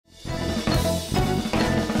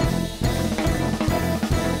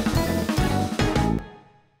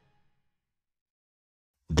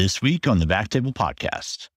This week on the BackTable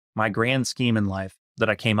podcast. My grand scheme in life that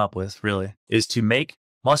I came up with really is to make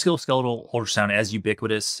musculoskeletal ultrasound as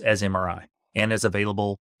ubiquitous as MRI and as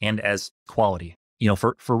available and as quality.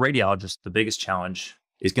 For radiologists, the biggest challenge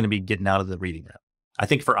is going to be getting out of the reading room. I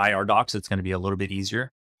think for IR docs, it's going to be a little bit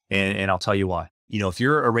easier. And I'll tell you why. If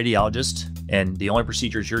you're a radiologist and the only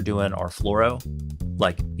procedures you're doing are fluoro,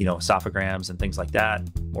 like, esophograms and things like that,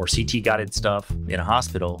 or CT guided stuff in a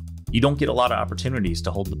hospital, you don't get a lot of opportunities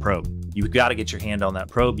to hold the probe. You've got to get your hand on that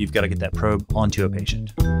probe. You've got to get that probe onto a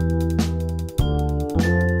patient.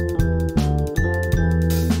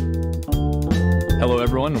 Hello,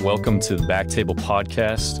 everyone. Welcome to the BackTable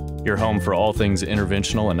podcast, your home for all things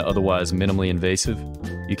interventional and otherwise minimally invasive.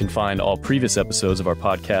 You can find all previous episodes of our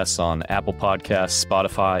podcasts on Apple Podcasts,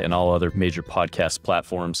 Spotify, and all other major podcast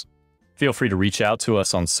platforms. Feel free to reach out to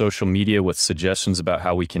us on social media with suggestions about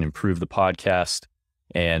how we can improve the podcast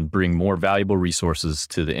and bring more valuable resources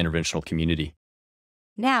to the interventional community.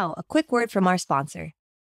 Now, a quick word from our sponsor.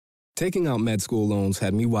 Taking out med school loans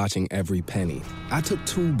had me watching every penny. I took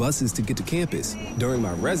 2 buses to get to campus. During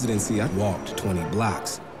my residency, I walked 20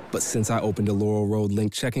 blocks. But since I opened a Laurel Road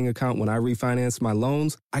linked checking account when I refinanced my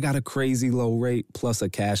loans, I got a crazy low rate plus a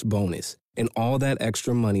cash bonus. And all that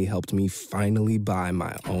extra money helped me finally buy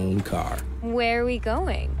my own car. Where are we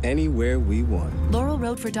going? Anywhere we want. Laurel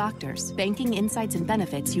Road for Doctors. Banking, insights, and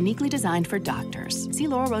benefits uniquely designed for doctors. See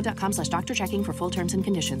laurelroad.com/doctor checking for full terms and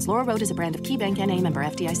conditions. Laurel Road is a brand of KeyBank N.A. member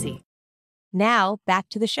FDIC. Now, back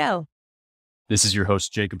to the show. This is your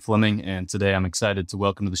host, Jacob Fleming, and today I'm excited to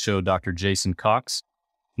welcome to the show Dr. Jason Cox,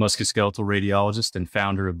 musculoskeletal radiologist and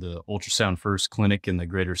founder of the Ultrasound First Clinic in the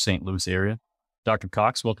greater St. Louis area. Dr.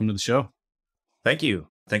 Cox, welcome to the show. Thank you.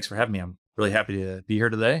 Thanks for having me. I'm really happy to be here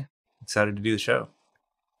today. Excited to do the show.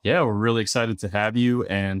 Yeah, we're really excited to have you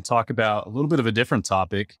and talk about a little bit of a different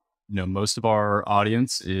topic. Most of our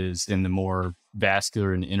audience is in the more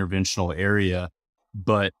vascular and interventional area,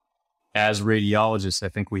 but as radiologists, I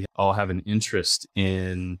think we all have an interest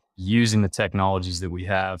in using the technologies that we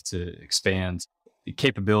have to expand the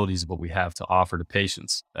capabilities of what we have to offer to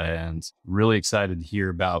patients, and really excited to hear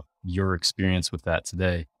about your experience with that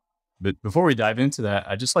today. But before we dive into that,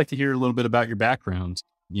 I'd just like to hear a little bit about your background.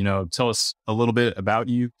 Tell us a little bit about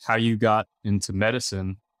you, how you got into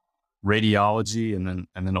medicine, radiology, and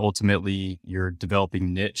then ultimately your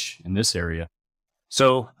developing niche in this area.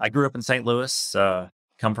 So I grew up in St. Louis,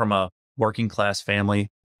 come from a working class family.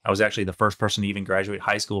 I was actually the first person to even graduate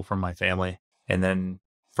high school from my family, and then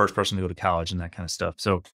first person to go to college and that kind of stuff.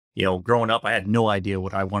 So, growing up, I had no idea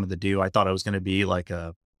what I wanted to do. I thought I was going to be like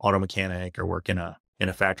a auto mechanic or work in a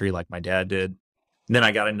factory like my dad did. And then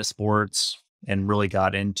I got into sports and really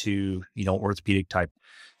got into, orthopedic type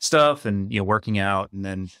stuff and, working out, and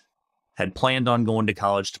then had planned on going to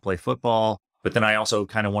college to play football. But then I also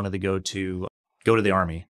kind of wanted to go to the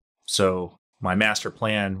Army. So my master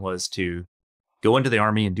plan was to go into the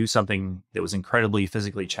Army and do something that was incredibly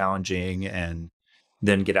physically challenging and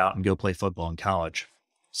then get out and go play football in college.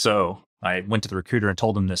 So I went to the recruiter and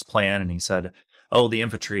told him this plan, and he said, "Oh, the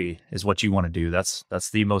infantry is what you want to do. That's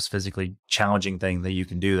the most physically challenging thing that you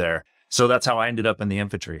can do there." So that's how I ended up in the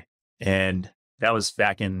infantry. And that was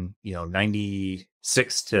back in,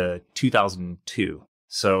 96 to 2002.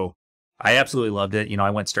 So I absolutely loved it. I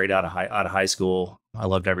went straight out of high school. I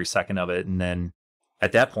loved every second of it. And then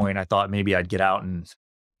at that point, I thought maybe I'd get out and,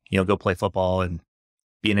 go play football and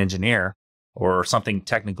be an engineer or something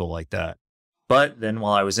technical like that. But then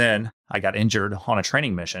while I was in, I got injured on a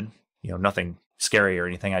training mission, nothing scary or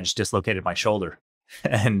anything. I just dislocated my shoulder.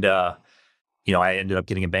 And, I ended up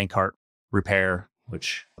getting a bank heart repair,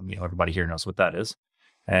 which, everybody here knows what that is.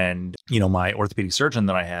 And, my orthopedic surgeon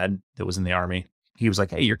that I had that was in the Army, he was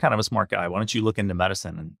like, "Hey, you're kind of a smart guy. Why don't you look into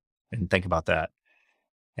medicine and think about that?"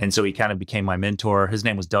 And so he kind of became my mentor. His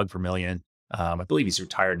name was Doug Vermillion. I believe he's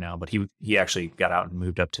retired now, but he actually got out and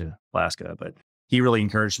moved up to Alaska. But he really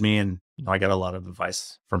encouraged me, and I got a lot of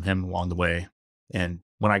advice from him along the way. And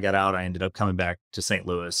when I got out, I ended up coming back to St.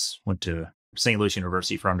 Louis, went to St. Louis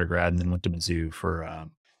University for undergrad, and then went to Mizzou for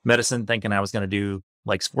medicine, thinking I was going to do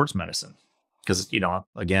like sports medicine. Because,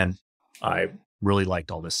 again, I really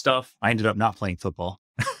liked all this stuff. I ended up not playing football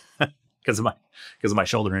because of my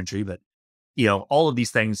shoulder injury. But, all of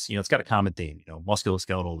these things, it's got a common theme,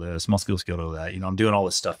 musculoskeletal this, musculoskeletal that, I'm doing all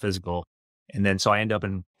this stuff physical. And then so I end up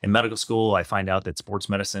in medical school. I find out that sports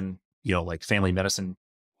medicine, like family medicine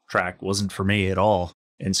track wasn't for me at all.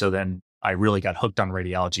 And so then I really got hooked on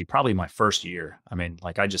radiology probably my first year. I mean,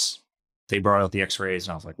 they brought out the x-rays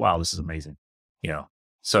and I was like, wow, this is amazing.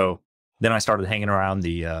 So then I started hanging around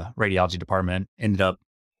the radiology department, ended up,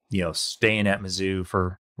 staying at Mizzou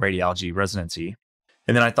for radiology residency.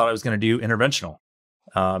 And then I thought I was going to do interventional.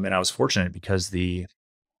 And I was fortunate because the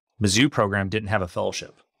Mizzou program didn't have a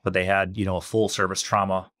fellowship, but they had, a full service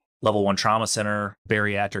trauma, level 1 trauma center,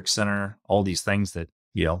 bariatric center, all these things that,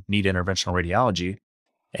 need interventional radiology.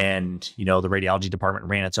 And, the radiology department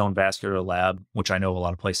ran its own vascular lab, which I know a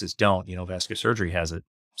lot of places don't, vascular surgery has it.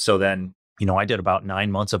 So then, I did about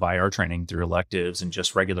 9 months of IR training through electives and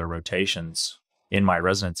just regular rotations in my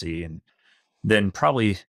residency. And then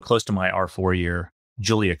probably close to my R4 year,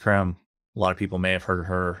 Julia Krem, a lot of people may have heard of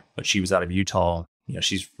her, but she was out of Utah.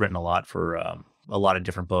 She's written a lot for a lot of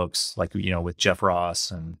different books, like, with Jeff Ross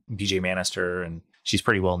and BJ Manister, and she's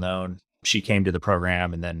pretty well known. She came to the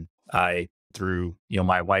program, and then I, through,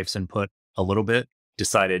 my wife's input a little bit,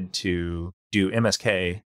 decided to do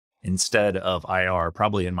MSK instead of IR,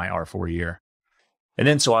 probably in my R4 year. And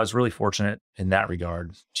then, so I was really fortunate in that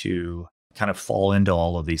regard to kind of fall into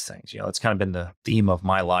all of these things. It's kind of been the theme of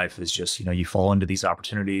my life is just, you fall into these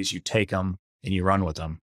opportunities, you take them and you run with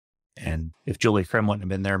them. And if Julie Krim wouldn't have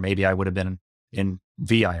been there, maybe I would have been in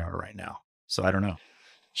VIR right now. So I don't know.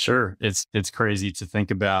 Sure. It's crazy to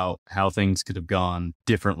think about how things could have gone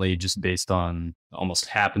differently just based on almost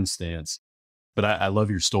happenstance. But I love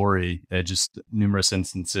your story. Just numerous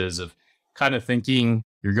instances of kind of thinking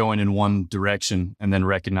you're going in one direction and then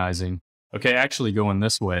recognizing, okay, actually going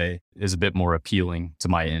this way is a bit more appealing to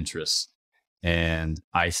my interests. And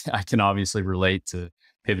I can obviously relate to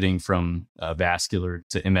pivoting from vascular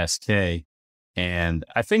to MSK. And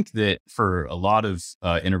I think that for a lot of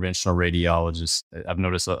interventional radiologists, I've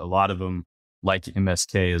noticed a lot of them like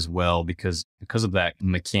MSK as well because of that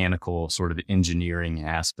mechanical sort of engineering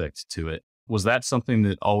aspect to it. Was that something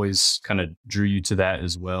that always kind of drew you to that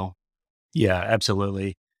as well? Yeah,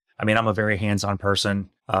 absolutely. I mean, I'm a very hands-on person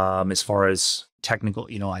as far as technical.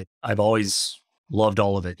 I've always loved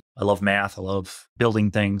all of it. I love math. I love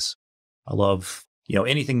building things. I love,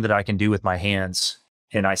 anything that I can do with my hands.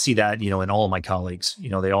 And I see that, in all of my colleagues,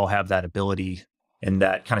 they all have that ability and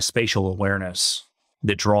that kind of spatial awareness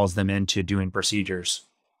that draws them into doing procedures.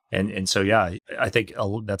 And so, yeah, I think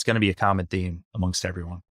that's going to be a common theme amongst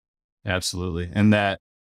everyone. Absolutely. And that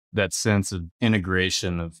sense of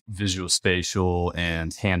integration of visual spatial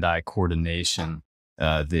and hand-eye coordination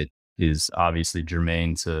that is obviously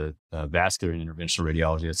germane to vascular and interventional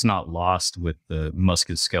radiology. It's not lost with the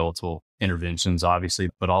musculoskeletal interventions, obviously,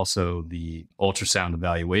 but also the ultrasound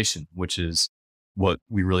evaluation, which is what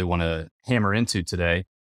we really want to hammer into today.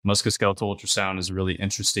 Musculoskeletal ultrasound is a really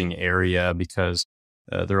interesting area because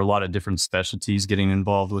there are a lot of different specialties getting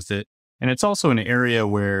involved with it. And it's also an area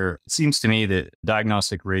where it seems to me that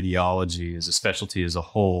diagnostic radiology as a specialty as a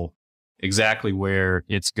whole, exactly where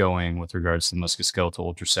it's going with regards to musculoskeletal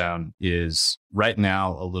ultrasound is right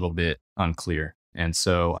now a little bit unclear. And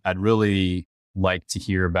so I'd really like to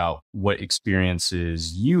hear about what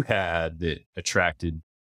experiences you had that attracted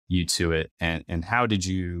you to it, and how did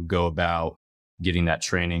you go about getting that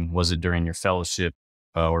training? Was it during your fellowship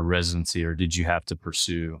or residency, or did you have to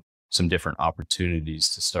pursue some different opportunities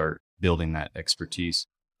to start building that expertise?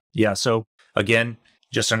 Yeah. So again,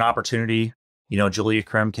 just an opportunity. Julia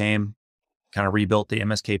Krem came, kind of rebuilt the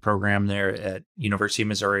MSK program there at University of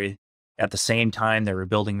Missouri. At the same time, they were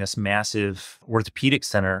building this massive orthopedic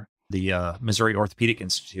center, the Missouri Orthopedic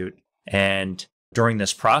Institute. And during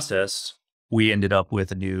this process, we ended up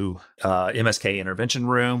with a new MSK intervention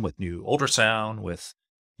room with new ultrasound, with,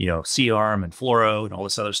 C-arm and fluoro and all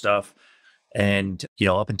this other stuff. And,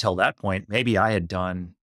 up until that point, maybe I had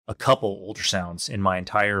done a couple ultrasounds in my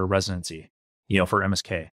entire residency, for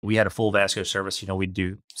MSK. We had a full vascular service. We'd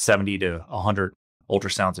do 70 to 100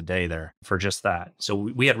 ultrasounds a day there for just that. So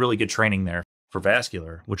we had really good training there for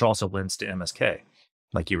vascular, which also lends to MSK,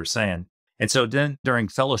 like you were saying. And so then during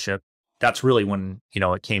fellowship, that's really when,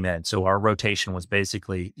 it came in. So our rotation was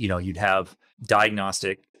basically, you'd have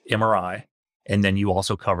diagnostic MRI, and then you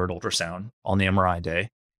also covered ultrasound on the MRI day.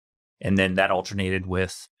 And then that alternated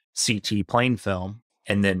with CT plain film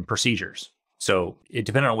and then procedures. So it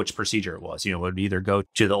depended on which procedure it was. It would either go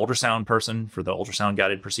to the ultrasound person for the ultrasound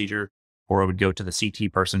guided procedure, or it would go to the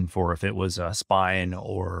CT person for if it was a spine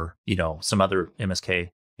or, some other MSK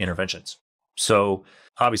interventions. So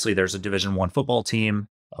obviously there's a Division I football team,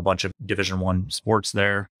 a bunch of Division I sports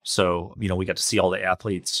there. So, we got to see all the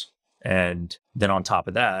athletes. And then on top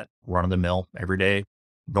of that, run of the mill, everyday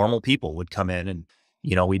normal people would come in and,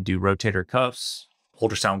 we'd do rotator cuffs,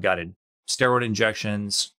 ultrasound guided steroid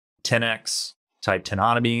injections, 10X type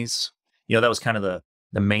tenotomies. That was kind of the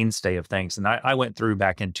mainstay of things. And I went through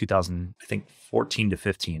back in 2014 to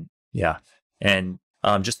 15. Yeah. And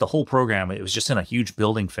Just the whole program, it was just in a huge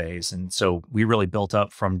building phase. And so we really built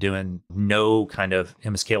up from doing no kind of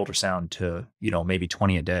MSK ultrasound to, maybe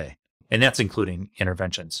 20 a day. And that's including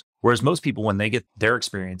interventions. Whereas most people, when they get their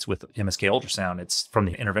experience with MSK ultrasound, it's from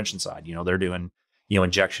the intervention side. They're doing,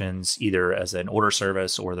 injections either as an order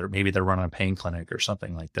service or maybe they're running a pain clinic or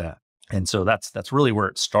something like that. And so that's really where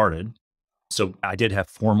it started. So I did have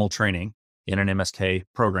formal training in an MSK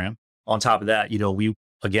program. On top of that, we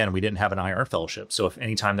didn't have an IR fellowship. So if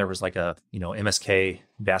anytime there was like a, MSK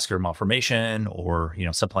vascular malformation or,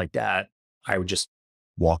 something like that, I would just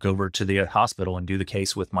walk over to the hospital and do the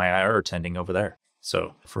case with my IR attending over there.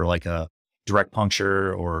 So for like a direct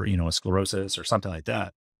puncture or, a sclerosis or something like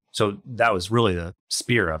that. So that was really the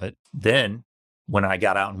spear of it. Then when I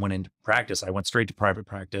got out and went into practice, I went straight to private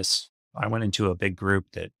practice. I went into a big group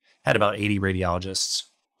that had about 80 radiologists.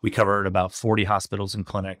 We covered about 40 hospitals and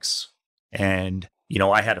clinics. And,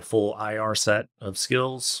 I had a full IR set of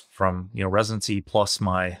skills from, residency plus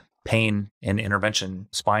my pain and intervention,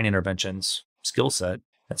 spine interventions skill set.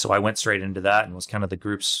 And so I went straight into that and was kind of the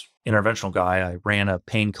group's interventional guy. I ran a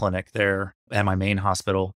pain clinic there at my main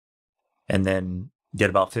hospital and then did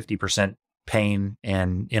about 50% pain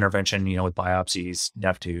and intervention, with biopsies,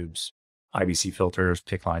 neph tubes, IVC filters,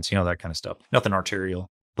 PICC lines, that kind of stuff. Nothing arterial,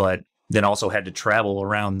 but then also had to travel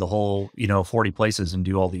around the whole, 40 places and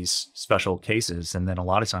do all these special cases. And then a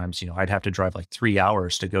lot of times, I'd have to drive like 3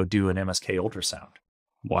 hours to go do an MSK ultrasound.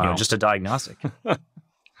 Wow. Just a diagnostic.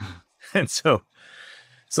 And so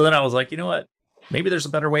then I was like, you know what, maybe there's a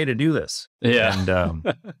better way to do this. Yeah.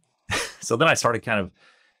 And so then I started kind of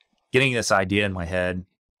getting this idea in my head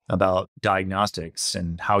about diagnostics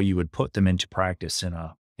and how you would put them into practice in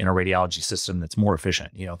a radiology system that's more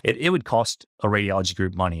efficient. It would cost a radiology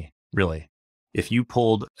group money, really, if you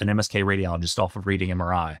pulled an MSK radiologist off of reading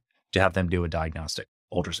MRI to have them do a diagnostic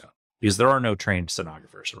ultrasound, because there are no trained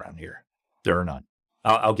sonographers around here. There are none.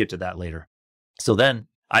 I'll get to that later. So then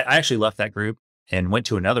I actually left that group and went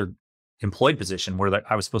to another employed position where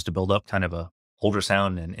I was supposed to build up kind of a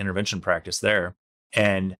ultrasound and intervention practice there.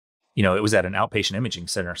 And, it was at an outpatient imaging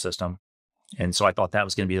center system. And so I thought that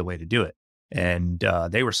was going to be the way to do it. And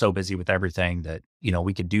they were so busy with everything that,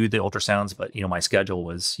 we could do the ultrasounds, but, my schedule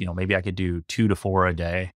was, maybe I could do 2 to 4 a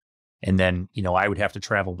day. And then, I would have to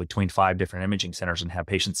travel between 5 different imaging centers and have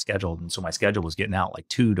patients scheduled. And so my schedule was getting out like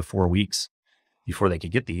 2 to 4 weeks before they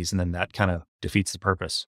could get these. And then that kind of defeats the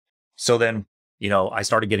purpose. So then, I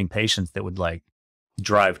started getting patients that would like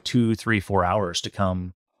drive 2, 3, 4 hours to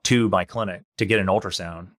come to my clinic to get an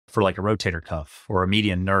ultrasound for like a rotator cuff or a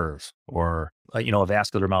median nerve or, a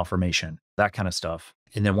vascular malformation, that kind of stuff.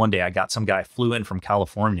 And then one day I got some guy flew in from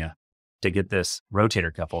California to get this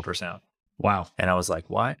rotator cuff ultrasound. Wow. And I was like,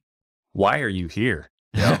 why are you here?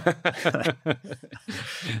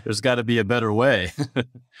 There's got to be a better way.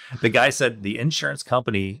 The guy said the insurance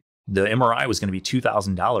company, the MRI was going to be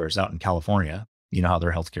 $2,000 out in California. You know how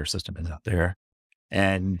their healthcare system is out there.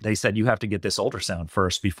 And they said, you have to get this ultrasound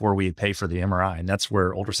first before we pay for the MRI. And that's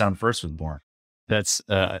where Ultrasound First was born. That's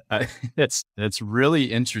really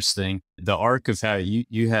interesting. The arc of how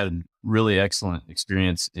you had really excellent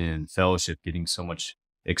experience in fellowship, getting so much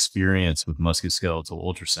experience with musculoskeletal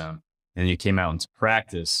ultrasound. And you came out into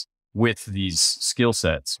practice with these skill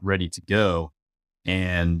sets ready to go.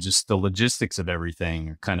 And just the logistics of everything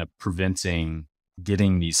are kind of preventing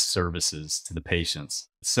getting these services to the patients.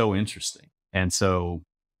 It's so interesting. And so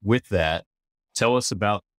with that, tell us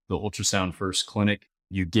about the Ultrasound First Clinic.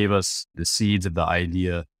 You gave us the seeds of the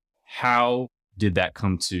idea. How did that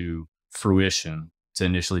come to fruition to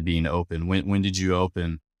initially being open? When did you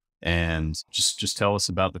open? And just tell us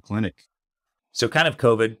about the clinic. So kind of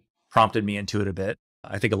COVID prompted me into it a bit.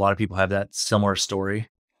 I think a lot of people have that similar story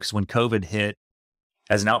because when COVID hit,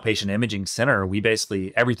 as an outpatient imaging center, we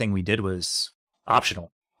basically, everything we did was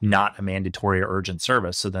optional, not a mandatory or urgent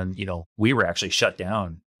service. So then, we were actually shut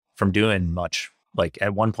down from doing much. Like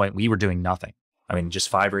at one point we were doing nothing. I mean, just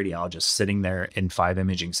 5 radiologists sitting there in 5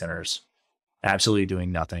 imaging centers, absolutely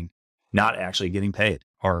doing nothing, not actually getting paid.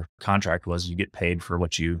 Our contract was you get paid for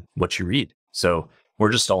what you read. So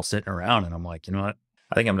we're just all sitting around and I'm like, you know what?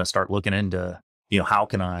 I think I'm going to start looking into, how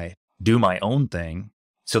can I do my own thing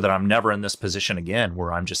so that I'm never in this position again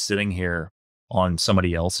where I'm just sitting here on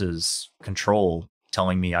somebody else's control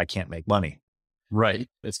telling me I can't make money. Right.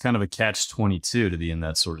 It's kind of a catch-22 to be in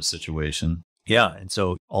that sort of situation. Yeah. And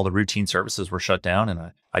so all the routine services were shut down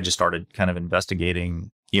and I just started kind of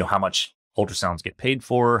investigating, how much ultrasounds get paid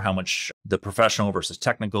for, how much the professional versus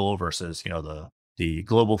technical versus, the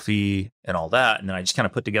global fee and all that. And then I just kind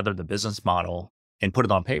of put together the business model and put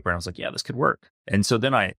it on paper. And I was like, yeah, this could work. And so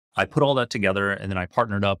then I put all that together, and then I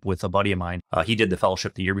partnered up with a buddy of mine. He did the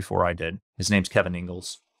fellowship the year before I did. His name's Kevin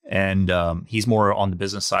Ingalls. And he's more on the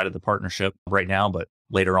business side of the partnership right now. But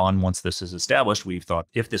later on, once this is established, we've thought,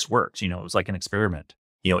 if this works, it was like an experiment.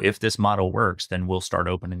 If this model works, then we'll start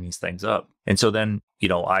opening these things up. And so then,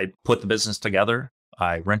 I put the business together.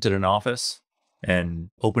 I rented an office and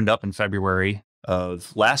opened up in February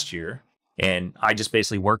of last year. And I just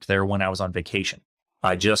basically worked there when I was on vacation.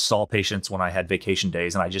 I just saw patients when I had vacation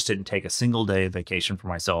days, and I just didn't take a single day of vacation for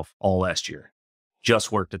myself all last year.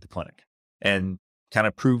 Just worked at the clinic and kind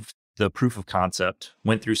of proved the proof of concept,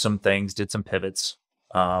 went through some things, did some pivots.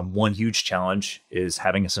 One huge challenge is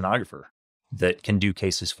having a sonographer that can do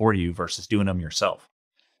cases for you versus doing them yourself.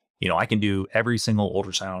 I can do every single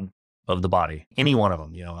ultrasound of the body, any one of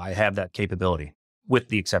them. I have that capability with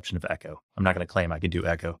the exception of echo. I'm not going to claim I can do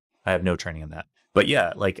echo. I have no training in that. But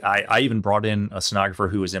yeah, like I even brought in a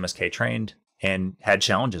sonographer who was MSK trained and had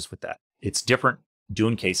challenges with that. It's different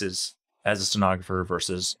doing cases as a sonographer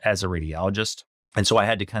versus as a radiologist. And so I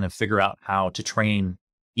had to kind of figure out how to train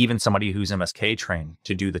even somebody who's MSK trained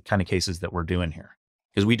to do the kind of cases that we're doing here.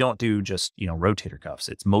 Because we don't do just, rotator cuffs.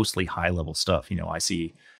 It's mostly high level stuff. I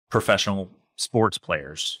see professional sports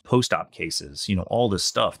players, post-op cases, all this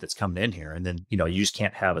stuff that's coming in here. And then, you just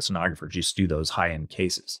can't have a sonographer just do those high-end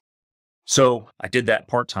cases. So I did that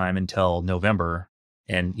part-time until November.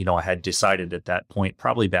 And, I had decided at that point,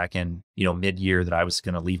 probably back in, mid-year, that I was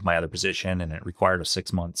going to leave my other position, and it required a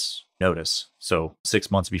 6 months notice. So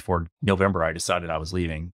 6 months before November, I decided I was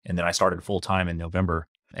leaving. And then I started full-time in November.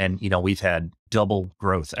 And, we've had double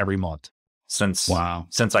growth every month since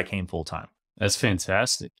I came full-time. That's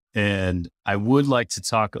fantastic. And I would like to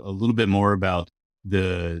talk a little bit more about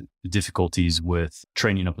the difficulties with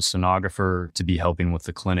training up a sonographer to be helping with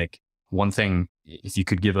the clinic. One thing, if you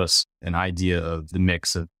could give us an idea of the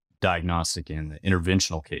mix of diagnostic and the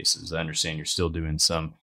interventional cases. I understand you're still doing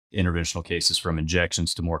some interventional cases, from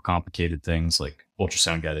injections to more complicated things like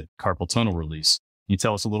ultrasound guided carpal tunnel release. Can you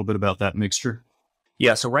tell us a little bit about that mixture?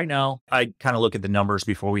 Yeah. So right now, I kind of look at the numbers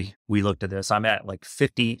before we looked at this. I'm at like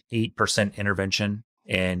 58% intervention,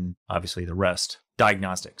 and obviously the rest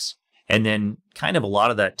diagnostics. And then kind of a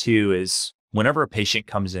lot of that too is whenever a patient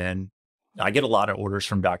comes in, I get a lot of orders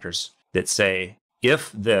from doctors that say,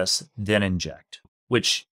 if this, then inject,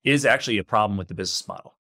 which is actually a problem with the business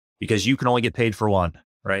model because you can only get paid for one,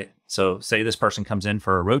 right? So say this person comes in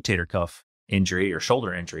for a rotator cuff injury or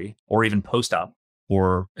shoulder injury, or even post-op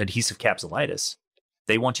or adhesive capsulitis.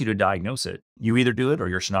 They want you to diagnose it. You either do it or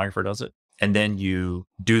your sonographer does it. And then you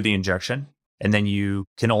do the injection, and then you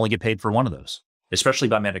can only get paid for one of those, especially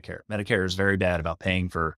by Medicare. Medicare is very bad about paying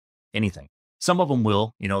for anything. Some of them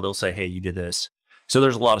will, they'll say, hey, you did this. So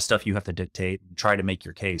there's a lot of stuff you have to dictate and try to make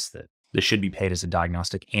your case that this should be paid as a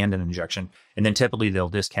diagnostic and an injection. And then typically they'll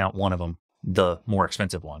discount one of them, the more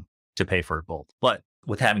expensive one, to pay for both. But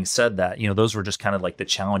with having said that, those were just kind of like the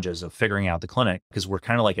challenges of figuring out the clinic, because we're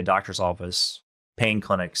kind of like a doctor's office, pain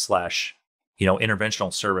clinic /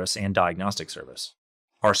 interventional service and diagnostic service.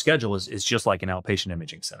 Our schedule is just like an outpatient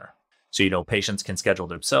imaging center. So, patients can schedule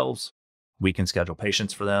themselves. We can schedule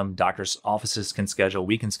patients for them. Doctors' offices can schedule.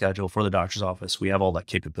 We can schedule for the doctor's office. We have all that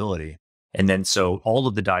capability. And then so all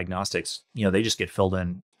of the diagnostics, they just get filled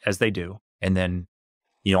in as they do. And then,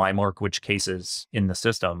 I mark which cases in the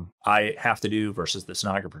system I have to do versus the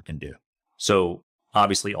sonographer can do. So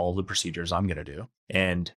obviously all the procedures I'm going to do.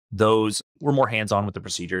 And those, we're more hands-on with the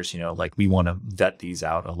procedures, like we want to vet these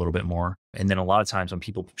out a little bit more. And then a lot of times when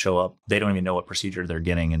people show up, they don't even know what procedure they're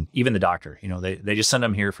getting. And even the doctor, they just send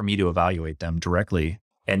them here for me to evaluate them directly.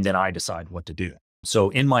 And then I decide what to do. So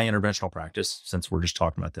in my interventional practice, since we're just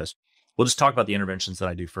talking about this, we'll just talk about the interventions that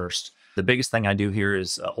I do first. The biggest thing I do here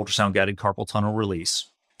is ultrasound guided carpal tunnel release.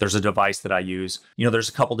 There's a device that I use. There's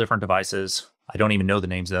a couple different devices. I don't even know the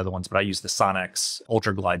names of the other ones, but I use the Sonex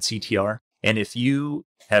UltraGlide CTR. And if you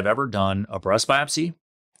have ever done a breast biopsy,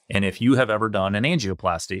 and if you have ever done an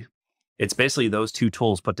angioplasty, it's basically those two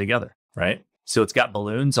tools put together, right? So it's got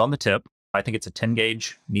balloons on the tip. I think it's a 10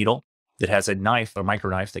 gauge needle that has a knife, a micro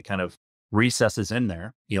knife that kind of recesses in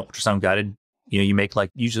there, ultrasound guided. You make like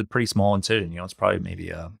usually a pretty small incision, it's probably maybe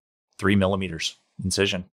a 3 millimeters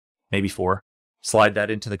incision, maybe 4. Slide that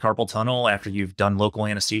into the carpal tunnel after you've done local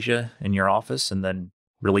anesthesia in your office, and then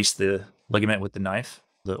release the ligament with the knife,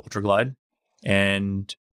 the UltraGlide,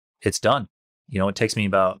 and it's done. It takes me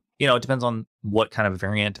about, it depends on what kind of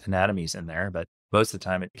variant anatomy is in there, but most of the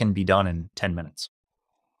time it can be done in 10 minutes.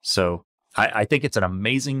 So I think it's an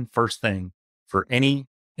amazing first thing for any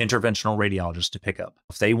interventional radiologists to pick up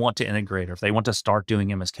if they want to integrate or if they want to start doing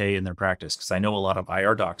MSK in their practice. Because I know a lot of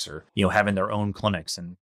IR docs are, having their own clinics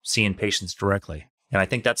and seeing patients directly. And I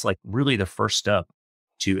think that's like really the first step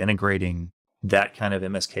to integrating that kind of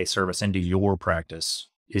MSK service into your practice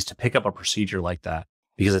is to pick up a procedure like that,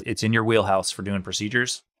 because it's in your wheelhouse for doing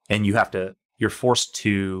procedures, and you're forced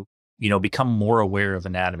to, become more aware of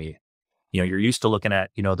anatomy. You're used to looking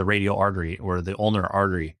at, the radial artery or the ulnar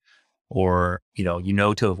artery, or,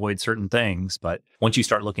 to avoid certain things. But once you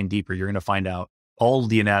start looking deeper, you're going to find out all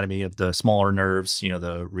the anatomy of the smaller nerves,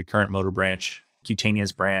 the recurrent motor branch,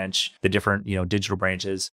 cutaneous branch, the different, digital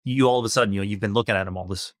branches. You all of a sudden, you've been looking at them all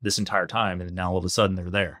this entire time. And now all of a sudden they're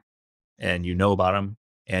there and you know about them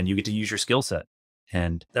and you get to use your skill set.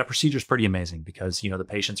 And that procedure is pretty amazing because, the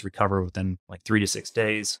patients recover within like 3 to 6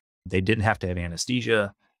 days. They didn't have to have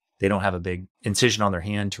anesthesia. They don't have a big incision on their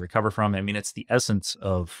hand to recover from. I mean, it's the essence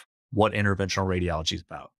of what interventional radiology is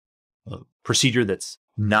about. A procedure that's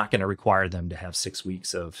not going to require them to have 6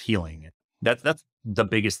 weeks of healing. That's the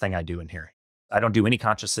biggest thing I do in here. I don't do any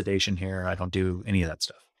conscious sedation here. I don't do any of that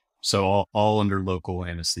stuff. So all under local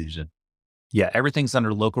anesthesia. Yeah, everything's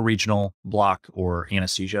under local, regional, block, or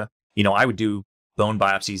anesthesia. I would do bone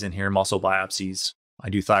biopsies in here, muscle biopsies. I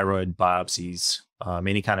do thyroid biopsies,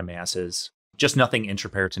 any kind of masses, just nothing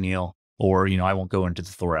intraperitoneal, or, I won't go into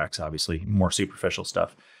the thorax, obviously, more superficial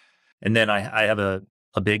stuff. And then I have a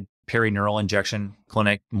big perineural injection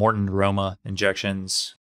clinic, Morton neuroma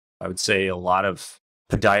injections. I would say a lot of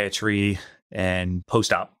podiatry and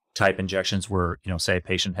post-op type injections where, say a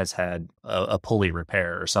patient has had a pulley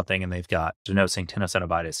repair or something and they've got denosing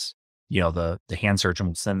tenosynovitis. The hand surgeon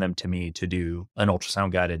will send them to me to do an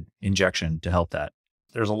ultrasound guided injection to help that.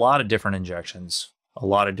 There's a lot of different injections, a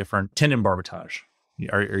lot of different tendon barbotage.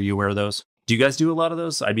 Are you aware of those? Do you guys do a lot of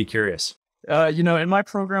those? I'd be curious. In my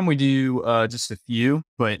program, we do just a few,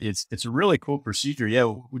 but it's a really cool procedure.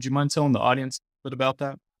 Yeah. Would you mind telling the audience a bit about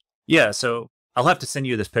that? Yeah. So I'll have to send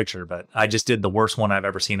you this picture, but I just did the worst one I've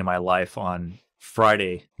ever seen in my life on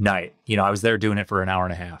Friday night. I was there doing it for an hour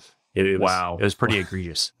and a half. Wow. It was pretty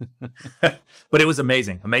egregious, but it was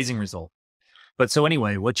amazing result. But so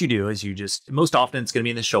anyway, what you do is most often it's going to be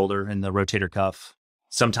in the shoulder and the rotator cuff.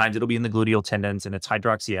 Sometimes it'll be in the gluteal tendons and it's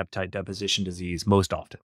hydroxyapatite deposition disease most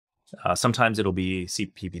often. Sometimes it'll be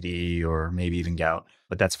CPPD or maybe even gout,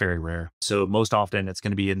 but that's very rare. So most often it's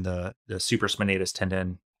going to be in the supraspinatus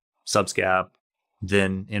tendon, subscap,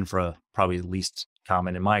 then infra, probably the least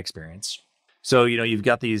common in my experience. So, you've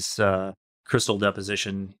got these crystal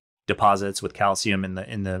deposition deposits with calcium in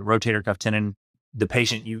the rotator cuff tendon. The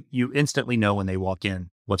patient, you instantly know when they walk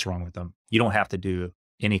in what's wrong with them. You don't have to do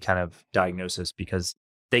any kind of diagnosis because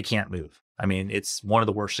they can't move. I mean, it's one of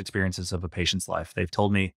the worst experiences of a patient's life. They've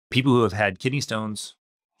told me people who have had kidney stones,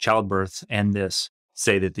 childbirth, and this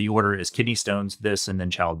say that the order is kidney stones, this, and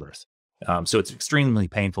then childbirth. So it's extremely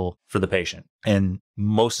painful for the patient. And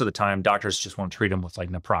most of the time, doctors just want to treat them with like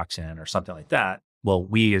naproxen or something like that. Well,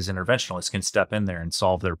 we as interventionalists can step in there and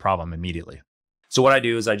solve their problem immediately. So what I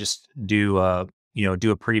do is I just do a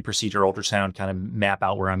pre-procedure ultrasound, kind of map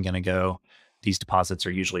out where I'm going to go. These deposits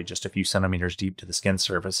are usually just a few centimeters deep to the skin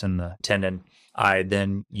surface in the tendon. I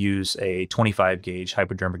then use a 25 gauge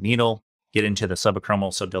hypodermic needle, get into the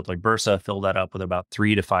subacromial subdeltoid bursa, fill that up with about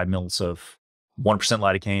 3 to 5 mils of 1%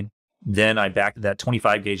 lidocaine. Then I back that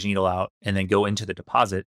 25 gauge needle out and then go into the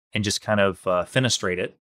deposit and just kind of fenestrate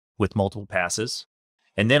it with multiple passes.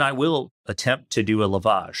 And then I will attempt to do a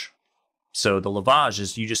lavage. So the lavage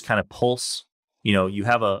is you just kind of pulse, you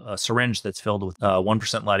have a syringe that's filled with 1%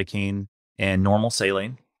 lidocaine and normal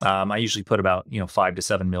saline. I usually put about, 5 to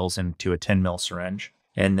 7 mils into a 10 mil syringe.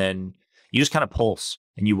 And then you just kind of pulse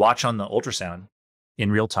and you watch on the ultrasound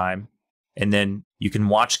in real time. And then you can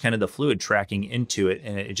watch kind of the fluid tracking into it,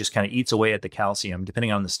 and it just kind of eats away at the calcium,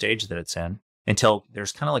 depending on the stage that it's in, until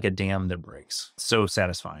there's kind of like a dam that breaks. So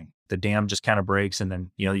satisfying. The dam just kind of breaks, and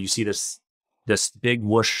then, you see this big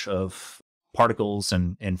whoosh of particles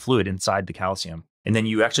and fluid inside the calcium. And then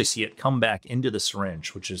you actually see it come back into the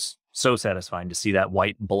syringe, which is so satisfying to see that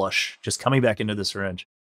white blush just coming back into the syringe.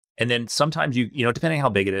 And then sometimes you depending how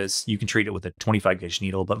big it is, you can treat it with a 25 gauge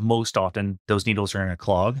needle, but most often those needles are in a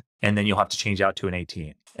clog and then you'll have to change out to an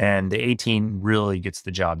 18. And the 18 really gets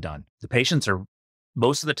the job done. The patients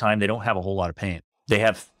most of the time, they don't have a whole lot of pain. They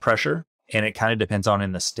have pressure, and it kind of depends on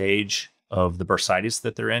in the stage of the bursitis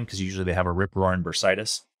that they're in, because usually they have a rip-roaring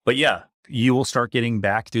bursitis. But yeah, you will start getting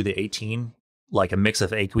back through the 18, like a mix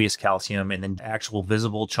of aqueous calcium and then actual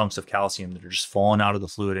visible chunks of calcium that are just falling out of the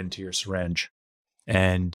fluid into your syringe.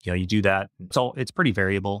 And, you do that. So it's pretty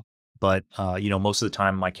variable, but, most of the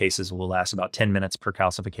time my cases will last about 10 minutes per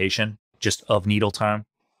calcification just of needle time.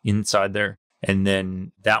 inside there. And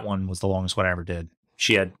then that one was the longest one I ever did.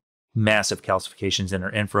 She had massive calcifications in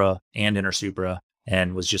her infra and in her supra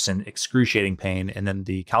and was just in excruciating pain. And then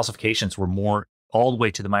the calcifications were more all the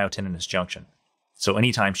way to the myotendinous junction. So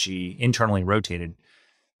anytime she internally rotated,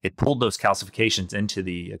 it pulled those calcifications into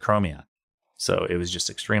the acromion. So it was just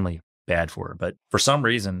extremely bad for her. But for some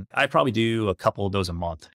reason, I probably do a couple of those a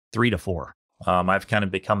month, 3 to 4. I've kind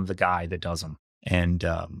of become the guy that does them. And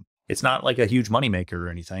it's not like a huge moneymaker or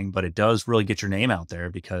anything, but it does really get your name out there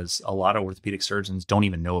because a lot of orthopedic surgeons don't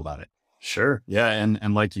even know about it. Sure. Yeah.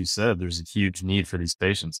 And like you said, there's a huge need for these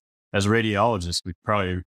patients. As radiologists, we've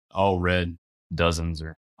probably all read dozens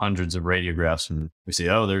or hundreds of radiographs and we say,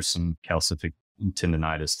 oh, there's some calcific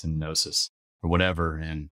tendinitis, tendinosis or whatever,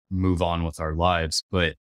 and move on with our lives.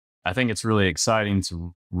 But I think it's really exciting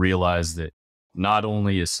to realize that not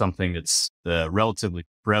only is something that's relatively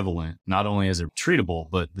prevalent, not only is it treatable,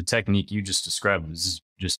 but the technique you just described is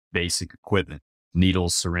just basic equipment,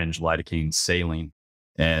 needles, syringe, lidocaine, saline,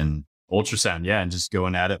 and ultrasound. Yeah. And just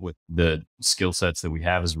going at it with the skill sets that we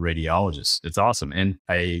have as radiologists. It's awesome. And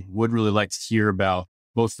I would really like to hear about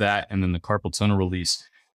both that and then the carpal tunnel release.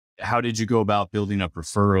 How did you go about building up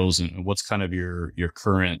referrals and what's kind of your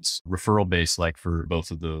current referral base like for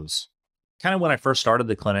both of those? Kind of when I first started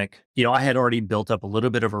the clinic, I had already built up a little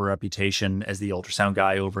bit of a reputation as the ultrasound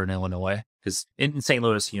guy over in Illinois, because in St.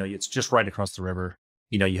 Louis, it's just right across the river.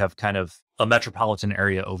 You have kind of a metropolitan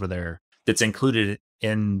area over there that's included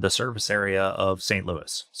in the service area of St.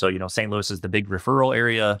 Louis. So, St. Louis is the big referral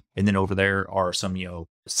area. And then over there are some,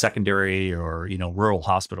 secondary or, rural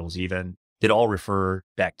hospitals even that all refer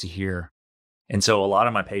back to here. And so a lot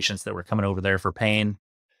of my patients that were coming over there for pain,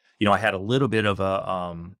 I had a little bit of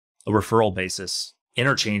a referral basis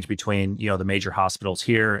interchange between, the major hospitals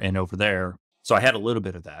here and over there. So I had a little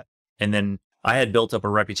bit of that. And then I had built up a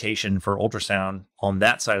reputation for ultrasound on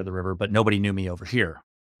that side of the river, but nobody knew me over here.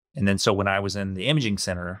 And then so when I was in the imaging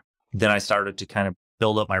center, then I started to kind of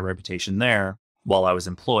build up my reputation there while I was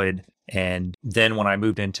employed. And then when I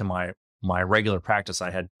moved into my regular practice,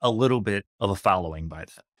 I had a little bit of a following by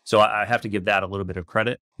that. So I have to give that a little bit of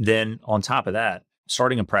credit. Then on top of that,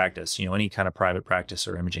 starting a practice, any kind of private practice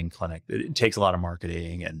or imaging clinic, it takes a lot of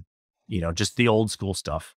marketing and, just the old school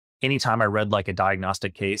stuff. Anytime I read like a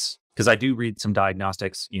diagnostic case, because I do read some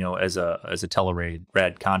diagnostics, as a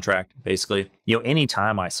telerad contract, basically,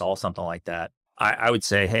 anytime I saw something like that, I would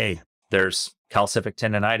say, hey, there's calcific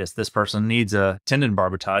tendinitis. This person needs a tendon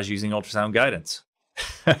barbotage using ultrasound guidance,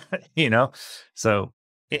 So,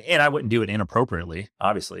 and I wouldn't do it inappropriately,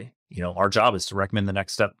 obviously. Our job is to recommend the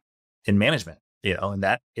next step in management, and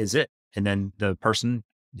that is it. And then the person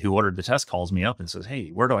who ordered the test calls me up and says, hey,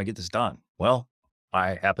 where do I get this done? Well,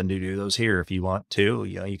 I happen to do those here. If you want to,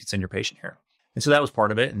 you can send your patient here. And so that was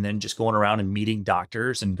part of it. And then just going around and meeting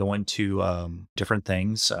doctors and going to different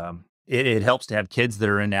things. It helps to have kids that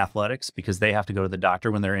are in athletics because they have to go to the doctor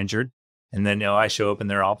when they're injured. And then, I show up in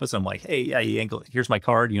their office. I'm like, hey, yeah, here's my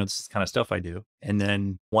card. This is the kind of stuff I do. And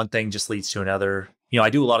then one thing just leads to another. I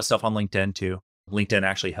do a lot of stuff on LinkedIn too. LinkedIn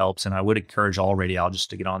actually helps. And I would encourage all radiologists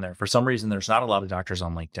to get on there. For some reason, there's not a lot of doctors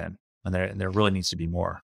on LinkedIn, and there really needs to be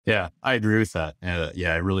more. Yeah, I agree with that.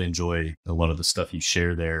 I really enjoy a lot of the stuff you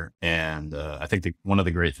share there. And I think one of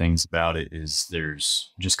the great things about it is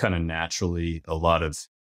there's just kind of naturally a lot of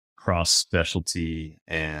cross specialty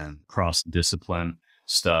and cross discipline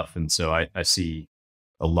stuff. And so I see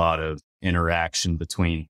a lot of interaction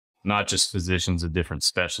between not just physicians of different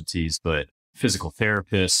specialties, but physical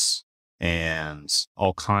therapists and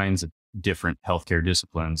all kinds of different healthcare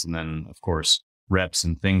disciplines. And then, of course, reps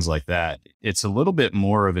and things like that. It's a little bit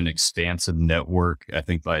more of an expansive network, I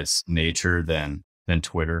think, by its nature than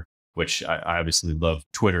Twitter, which I obviously love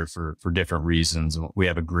Twitter for different reasons. We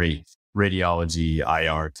have a great radiology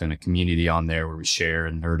IR kind of community on there where we share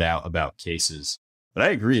and nerd out about cases. But I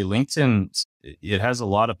agree, LinkedIn, it has a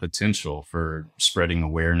lot of potential for spreading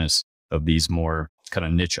awareness of these more kind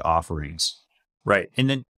of niche offerings. Right. And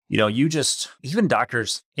then, even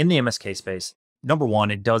doctors in the MSK space, number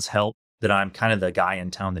one, it does help that I'm kind of the guy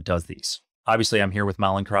in town that does these. Obviously, I'm here with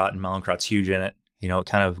Mallinckrodt, and Mallinckrodt's huge in it. It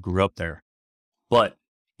kind of grew up there. But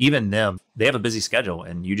even them, they have a busy schedule,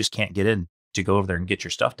 and you just can't get in to go over there and get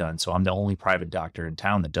your stuff done. So I'm the only private doctor in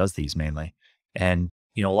town that does these mainly. And,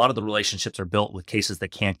 a lot of the relationships are built with cases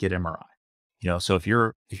that can't get MRI. So if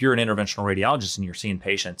you're an interventional radiologist and you're seeing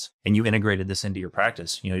patients and you integrated this into your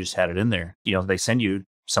practice, you just had it in there, they send you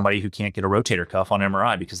somebody who can't get a rotator cuff on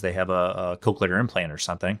MRI because they have a cochlear implant or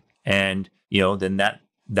something. And, then that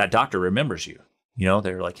doctor remembers you.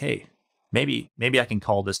 They're like, hey, maybe I can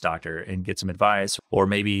call this doctor and get some advice, or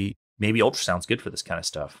maybe ultrasound's good for this kind of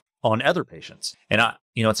stuff. on other patients. And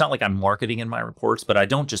it's not like I'm marketing in my reports, but I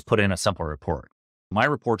don't just put in a simple report. My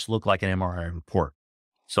reports look like an MRI report.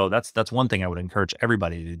 So that's one thing I would encourage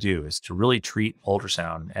everybody to do, is to really treat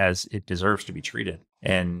ultrasound as it deserves to be treated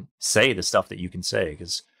and say the stuff that you can say.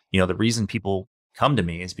 Because, the reason people come to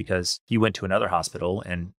me is because you went to another hospital,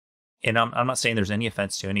 and I'm not saying there's any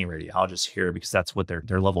offense to any radiologists here, because that's what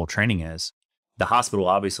their level of training is. The hospital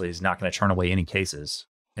obviously is not going to turn away any cases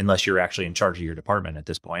unless you're actually in charge of your department at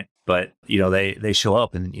this point. But, they show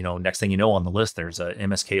up and, next thing you know on the list, there's a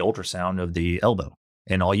MSK ultrasound of the elbow.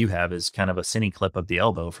 And all you have is kind of a cine clip of the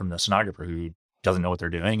elbow from the sonographer who doesn't know what they're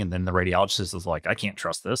doing. And then the radiologist is like, I can't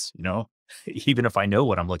trust this, even if I know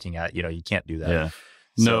what I'm looking at, you can't do that.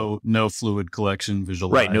 Yeah. No fluid collection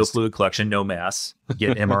visualized. Right. No fluid collection, no mass,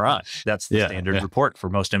 get MRI. That's the standard report for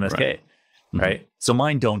most MSK. Right. So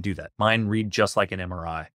mine don't do that. Mine read just like an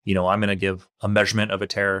MRI. I'm going to give a measurement of a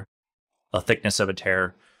tear, a thickness of a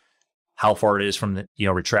tear, how far it is from the,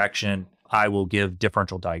 retraction. I will give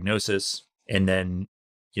differential diagnosis, and then,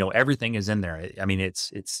 everything is in there. I mean,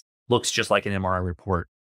 it's looks just like an MRI report,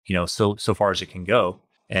 so far as it can go.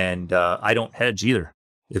 And I don't hedge either.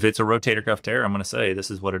 If it's a rotator cuff tear, I'm going to say this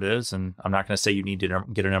is what it is, and I'm not going to say you need to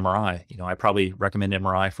get an MRI. I probably recommend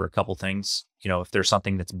MRI for a couple things. If there's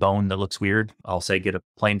something that's bone that looks weird, I'll say get a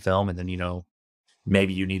plain film, and then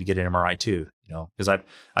maybe you need to get an MRI too. Because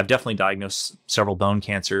I've definitely diagnosed several bone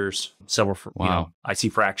cancers, several. Wow. I see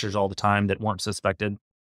fractures all the time that weren't suspected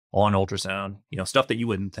on ultrasound. Stuff that you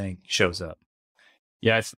wouldn't think shows up.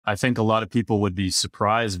 Yeah, I think a lot of people would be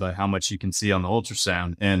surprised by how much you can see on the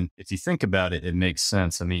ultrasound. And if you think about it, it makes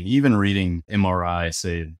sense. I mean, even reading MRI,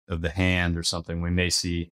 say, of the hand or something, we may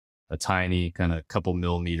see a tiny kind of couple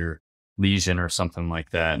millimeter lesion or something like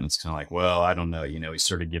that. And it's kind of like, well, I don't know, we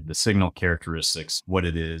sort of give the signal characteristics, what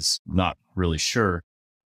it is, not really sure.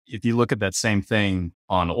 If you look at that same thing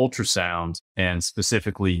on ultrasound, and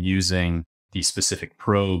specifically using the specific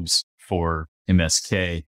probes for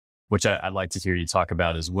MSK, which I'd like to hear you talk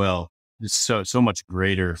about as well, it's so much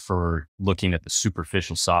greater for looking at the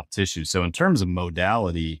superficial soft tissue. So in terms of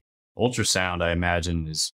modality, ultrasound, I imagine,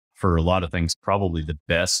 is for a lot of things probably the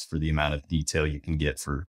best for the amount of detail you can get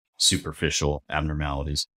for superficial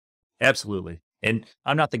abnormalities. Absolutely. And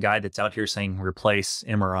I'm not the guy that's out here saying replace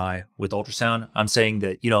MRI with ultrasound. I'm saying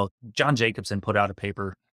that, John Jacobson put out a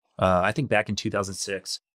paper, I think back in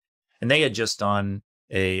 2006, and they had just done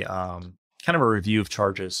a kind of a review of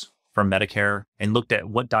charges from Medicare and looked at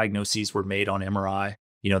what diagnoses were made on MRI.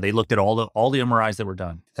 They looked at all the MRIs that were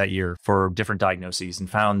done that year for different diagnoses, and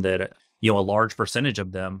found that, a large percentage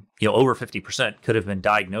of them, over 50%, could have been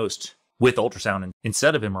diagnosed with ultrasound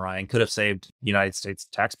instead of MRI, and could have saved United States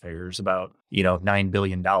taxpayers about, $9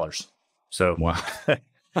 billion. So wow,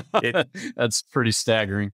 that's pretty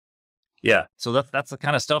staggering. Yeah. So that's the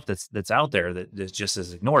kind of stuff that's out there that just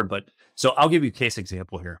is ignored. But so I'll give you a case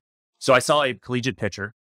example here. So I saw a collegiate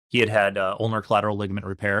pitcher. He had ulnar collateral ligament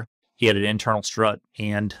repair. He had an internal strut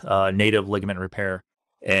and native ligament repair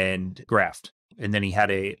and graft. And then he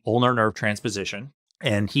had a ulnar nerve transposition,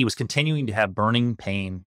 and he was continuing to have burning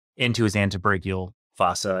pain into his antebrachial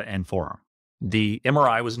fossa and forearm. The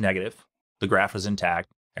MRI was negative. The graft was intact.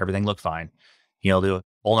 Everything looked fine. The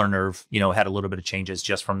ulnar nerve, had a little bit of changes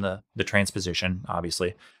just from the transposition,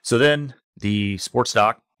 obviously. So then the sports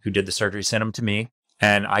doc who did the surgery sent him to me,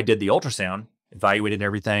 and I did the ultrasound, evaluated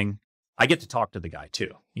everything. I get to talk to the guy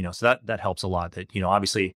too, so that helps a lot. That,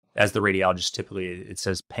 obviously, as the radiologist, typically it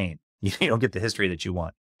says pain. You don't get the history that you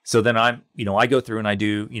want. So then I go through and I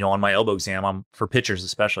do, on my elbow exam, for pitchers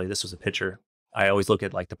especially, this was a pitcher, I always look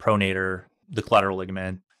at like the pronator, the collateral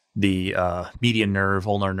ligament, the median nerve,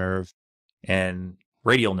 ulnar nerve, and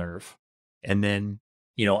radial nerve. And then,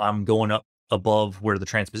 I'm going up above where the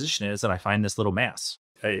transposition is, and I find this little mass.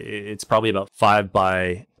 It's probably about 5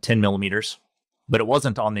 by 10 millimeters, but it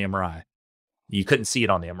wasn't on the MRI. You couldn't see it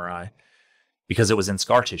on the MRI because it was in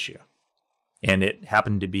scar tissue. And it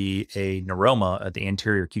happened to be a neuroma at the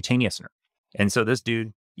anterior cutaneous nerve. And so this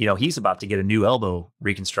dude, he's about to get a new elbow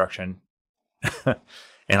reconstruction.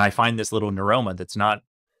 And I find this little neuroma that's not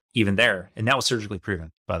even there. And that was surgically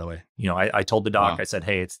proven, by the way. I told the doc, wow. I said,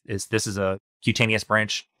 hey, this is a cutaneous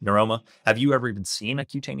branch neuroma. Have you ever even seen a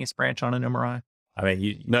cutaneous branch on an MRI? I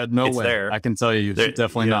mean, no way. There. I can tell you,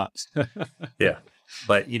 definitely not. Yeah.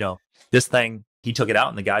 But, this thing, he took it out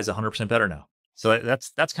and the guy's 100% better now. So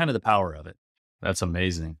that's kind of the power of it. That's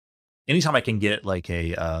amazing. Anytime I can get like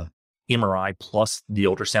a MRI plus the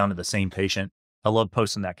ultrasound of the same patient, I love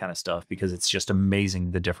posting that kind of stuff because it's just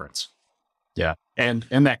amazing the difference. Yeah. And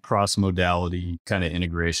that cross modality kind of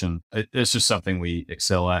integration, it's just something we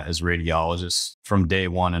excel at as radiologists. From day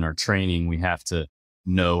one in our training, we have to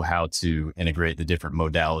know how to integrate the different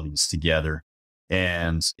modalities together.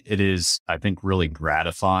 And it is, I think, really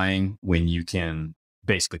gratifying when you can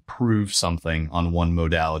basically prove something on one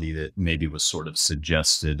modality that maybe was sort of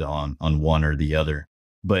suggested on one or the other.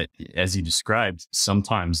 But as you described,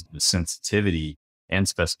 sometimes the sensitivity and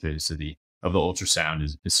specificity of the ultrasound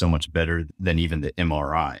is so much better than even the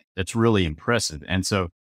MRI. That's really impressive. And so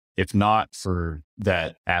if not for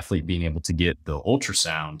that athlete being able to get the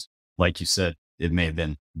ultrasound, like you said, it may have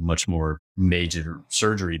been much more major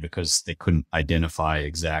surgery because they couldn't identify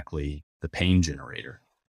exactly the pain generator.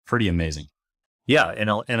 Pretty amazing. Yeah.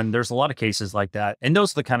 And there's a lot of cases like that. And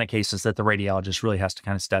those are the kind of cases that the radiologist really has to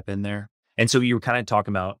kind of step in there. And so you were kind of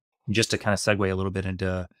talking about, just to kind of segue a little bit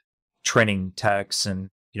into training techs, and,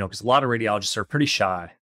 because a lot of radiologists are pretty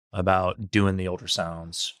shy about doing the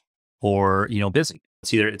ultrasounds, or, busy.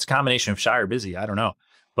 It's a combination of shy or busy. I don't know.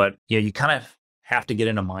 But you kind of have to get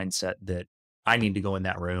in a mindset that I need to go in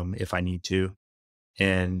that room if I need to.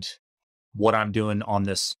 And what I'm doing on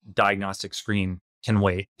this diagnostic screen can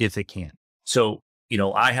wait if it can. So,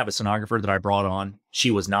 I have a sonographer that I brought on. She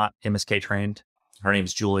was not MSK trained. Her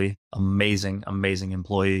name's Julie. Amazing, amazing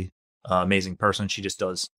employee, amazing person. She just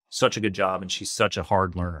does such a good job, and she's such a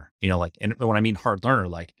hard learner. And when I mean hard learner,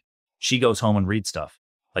 like, she goes home and reads stuff.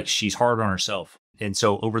 Like, she's hard on herself. And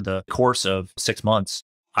so over the course of 6 months,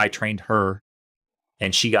 I trained her,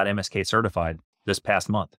 and she got MSK certified this past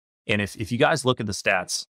month. And if you guys look at the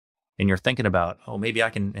stats and you're thinking about, oh, maybe I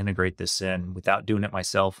can integrate this in without doing it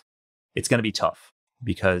myself, it's going to be tough,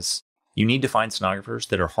 because you need to find sonographers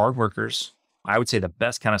that are hard workers. I would say the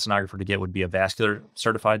best kind of sonographer to get would be a vascular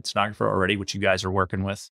certified sonographer already, which you guys are working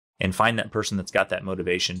with, and find that person that's got that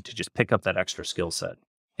motivation to just pick up that extra skill set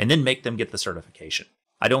and then make them get the certification.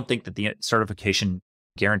 I don't think that the certification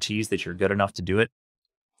guarantees that you're good enough to do it,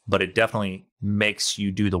 but it definitely makes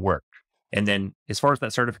you do the work. And then as far as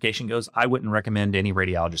that certification goes, I wouldn't recommend any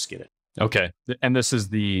radiologist get it. Okay. And is this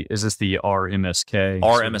the RMSK?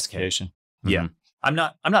 RMSK. Yeah. I'm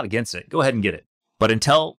not against it. Go ahead and get it. But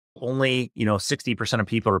until only, 60% of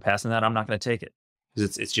people are passing that, I'm not going to take it,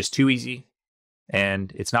 because it's just too easy,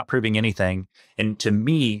 and it's not proving anything. And to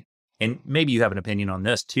me, and maybe you have an opinion on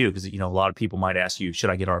this too, because, a lot of people might ask you, should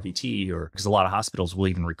I get RVT? Or because a lot of hospitals will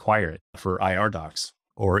even require it for IR docs,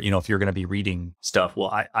 or, if you're going to be reading stuff.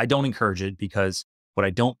 Well, I don't encourage it, because what I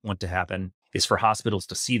don't want to happen is for hospitals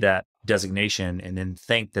to see that designation and then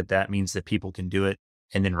think that that means that people can do it,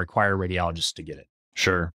 and then require radiologists to get it.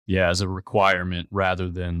 Sure. Yeah. As a requirement rather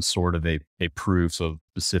than sort of a proof of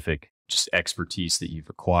specific just expertise that you've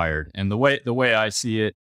acquired. And the way I see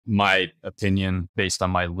it, my opinion based on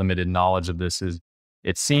my limited knowledge of this, is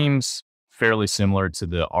it seems fairly similar to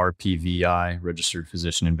the RPVI, Registered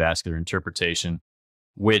Physician in Vascular Interpretation,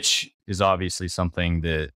 which is obviously something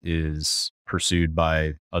that is pursued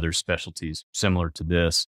by other specialties similar to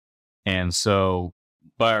this. And so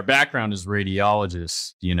by our background as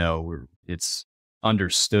radiologists, it's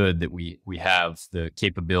understood that we have the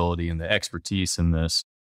capability and the expertise in this.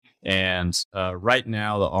 And right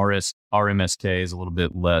now, the RMSK is a little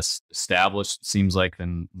bit less established, seems like,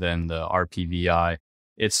 than the RPVI.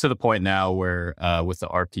 It's to the point now where with the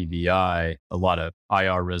RPVI, a lot of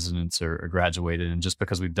IR residents are graduated. And just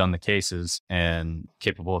because we've done the cases and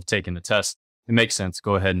capable of taking the test, it makes sense.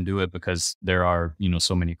 Go ahead and do it, because there are,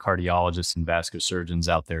 so many cardiologists and vascular surgeons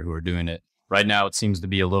out there who are doing it. Right now, it seems to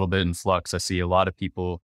be a little bit in flux. I see a lot of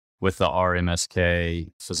people with the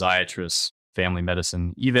RMSK, physiatrists, family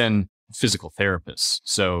medicine, even physical therapists.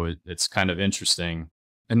 So it's kind of interesting.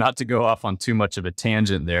 And not to go off on too much of a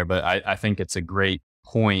tangent there, but I think it's a great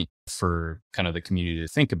point for kind of the community to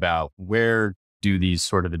think about, where do these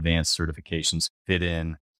sort of advanced certifications fit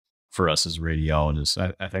in for us as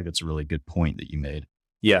radiologists? I think that's a really good point that you made.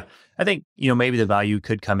 Yeah. I think, maybe the value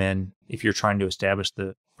could come in if you're trying to establish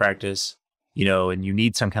the practice, and you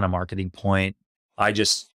need some kind of marketing point. I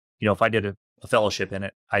just, if I did a fellowship in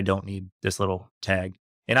it, I don't need this little tag.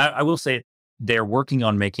 And I will say they're working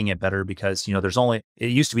on making it better, because, it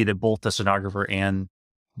used to be that both the sonographer and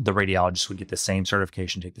the radiologist would get the same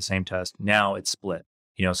certification, take the same test. Now it's split,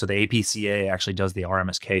 so the APCA actually does the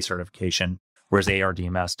RMSK certification, whereas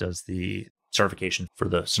ARDMS does the certification for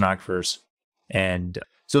the sonographers. And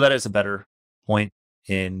so that is a better point.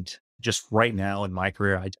 And just right now in my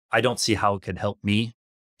career, I don't see how it could help me.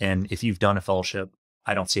 And if you've done a fellowship,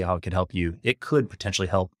 I don't see how it could help you. It could potentially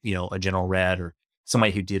help, a general rad or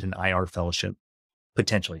somebody who did an IR fellowship,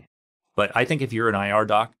 potentially. But I think if you're an IR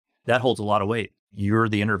doc, that holds a lot of weight. You're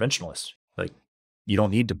the interventionalist. Like, you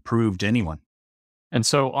don't need to prove to anyone. And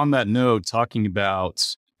so on that note, talking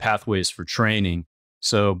about pathways for training.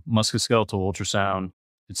 So musculoskeletal ultrasound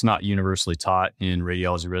it's not universally taught in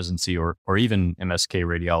radiology residency or even MSK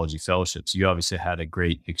radiology fellowships. You obviously had a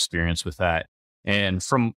great experience with that. And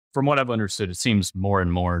from what I've understood, it seems more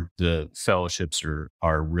and more the fellowships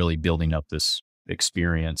are really building up this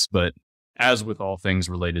experience. But as with all things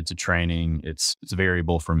related to training, it's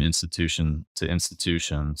variable from institution to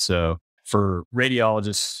institution. So for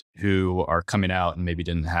radiologists who are coming out and maybe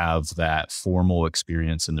didn't have that formal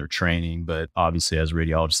experience in their training, but obviously as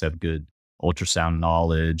radiologists have good ultrasound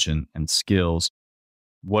knowledge and skills,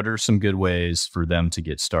 what are some good ways for them to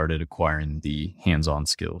get started acquiring the hands-on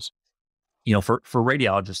skills? For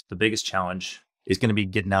radiologists, the biggest challenge is going to be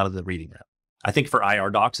getting out of the reading room. I think for IR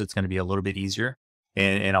docs, it's going to be a little bit easier.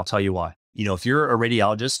 And I'll tell you why. If you're a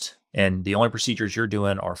radiologist and the only procedures you're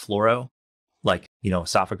doing are fluoro, like,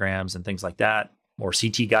 esophograms and things like that, or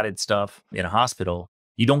CT guided stuff in a hospital,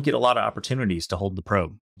 you don't get a lot of opportunities to hold the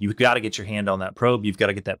probe. You've got to get your hand on that probe. You've got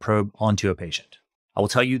to get that probe onto a patient. I will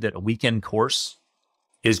tell you that a weekend course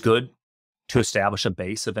is good to establish a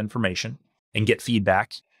base of information and get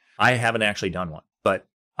feedback. I haven't actually done one, but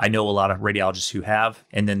I know a lot of radiologists who have,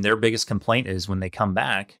 and then their biggest complaint is when they come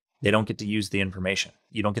back, they don't get to use the information.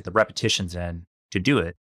 You don't get the repetitions in to do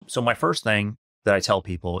it. So my first thing that I tell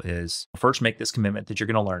people is first make this commitment that you're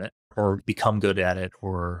going to learn it or become good at it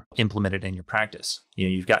or implement it in your practice.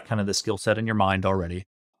 You've got kind of the skill set in your mind already.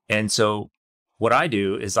 And so what I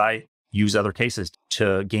do is I use other cases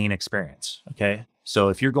to gain experience. Okay. So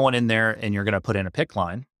if you're going in there and you're going to put in a PICC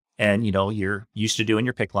line and, you're used to doing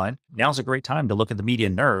your PICC line, now's a great time to look at the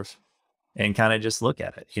median nerve and kind of just look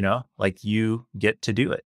at it, like you get to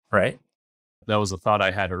do it. Right. That was a thought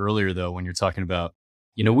I had earlier, though, when you're talking about,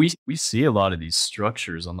 we see a lot of these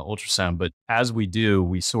structures on the ultrasound, but as we do,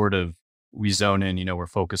 we zone in, we're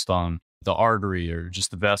focused on the artery or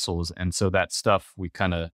just the vessels. And so that stuff we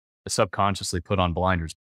kind of subconsciously put on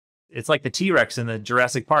blinders. It's like the T-Rex in the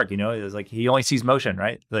Jurassic Park, it's like he only sees motion,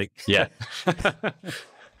 right? Like, yeah.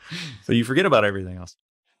 So you forget about everything else.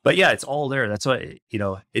 But yeah, it's all there. That's why,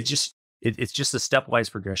 it's just a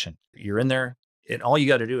stepwise progression. You're in there. And all you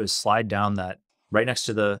got to do is slide down that right next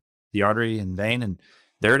to the artery and vein. And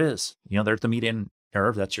there it is. There's the median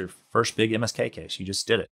nerve. That's your first big MSK case. You just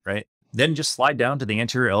did it, right? Then just slide down to the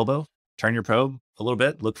anterior elbow, turn your probe a little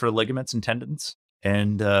bit, look for ligaments and tendons,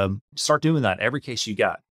 and start doing that every case you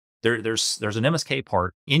got. There's an MSK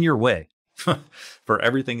part in your way for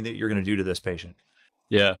everything that you're going to do to this patient.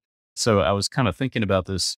 Yeah. So I was kind of thinking about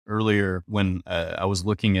this earlier when I was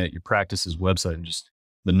looking at your practice's website and just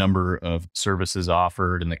the number of services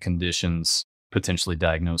offered and the conditions potentially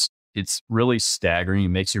diagnosed. It's really staggering. It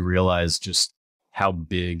makes you realize just how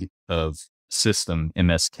big of system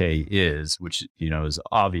MSK is, which, is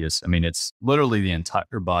obvious. I mean, it's literally the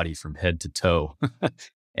entire body from head to toe.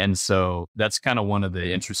 And so that's kind of one of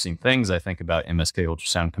the interesting things I think about MSK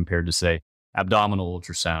ultrasound compared to, say, abdominal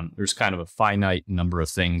ultrasound. There's kind of a finite number of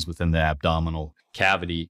things within the abdominal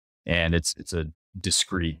cavity, and it's a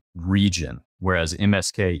discrete region. Whereas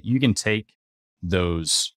MSK, you can take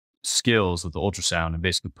those skills with the ultrasound and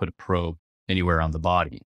basically put a probe anywhere on the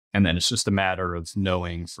body. And then it's just a matter of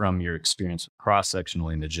knowing from your experience with cross-sectional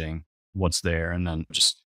imaging what's there, and then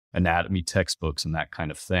just anatomy textbooks and that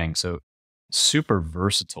kind of thing. So super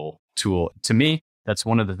versatile tool. To me, that's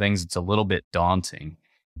one of the things that's a little bit daunting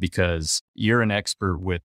because you're an expert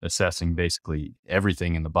with assessing basically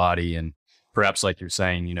everything in the body. And perhaps like you're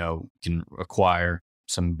saying, you can acquire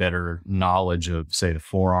some better knowledge of, say, the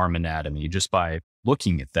forearm anatomy just by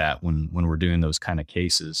looking at that when we're doing those kind of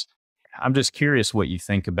cases. I'm just curious what you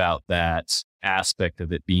think about that aspect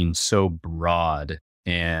of it being so broad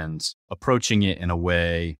and approaching it in a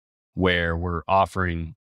way where we're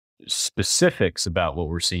offering specifics about what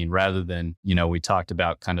we're seeing rather than, we talked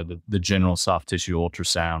about kind of the general soft tissue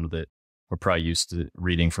ultrasound that we're probably used to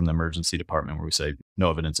reading from the emergency department where we say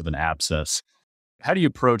no evidence of an abscess. How do you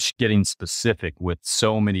approach getting specific with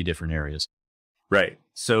so many different areas? Right.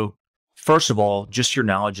 So first of all, just your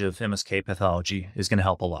knowledge of MSK pathology is going to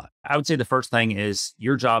help a lot. I would say the first thing is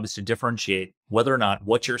your job is to differentiate whether or not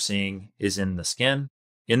what you're seeing is in the skin,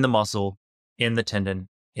 in the muscle, in the tendon,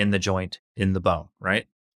 in the joint, in the bone, right?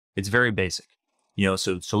 It's very basic,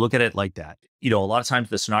 so look at it like that. A lot of times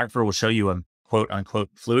the sonographer will show you a quote unquote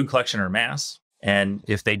fluid collection or mass. And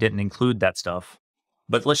if they didn't include that stuff,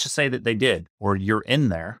 but let's just say that they did, or you're in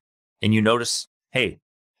there and you notice, hey,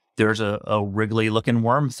 there's a wriggly looking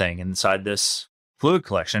worm thing inside this fluid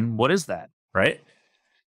collection. What is that? Right.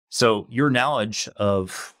 So your knowledge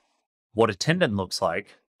of what a tendon looks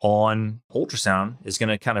like on ultrasound is going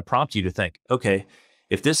to kind of prompt you to think, okay,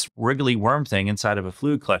 if this wriggly worm thing inside of a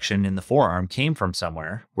fluid collection in the forearm came from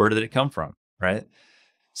somewhere, where did it come from? Right.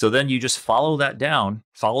 So then you just follow that down,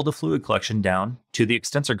 follow the fluid collection down to the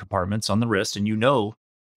extensor compartments on the wrist. And you know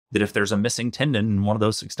that if there's a missing tendon in one of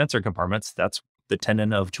those extensor compartments, that's the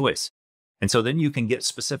tendon of choice. And so then you can get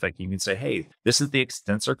specific. You can say, hey, this is the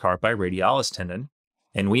extensor carpi radialis tendon.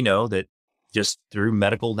 And we know that just through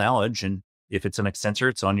medical knowledge, and if it's an extensor,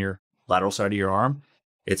 it's on your lateral side of your arm,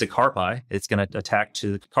 it's a carpi, it's going to attack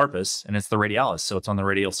to the carpus, and it's the radialis. So it's on the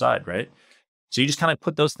radial side, right? So you just kind of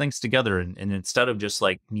put those things together. And instead of just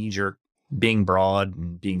like knee-jerk being broad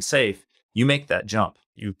and being safe, you make that jump.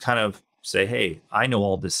 You kind of say, hey, I know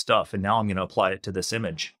all this stuff, and now I'm going to apply it to this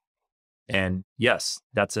image. And yes,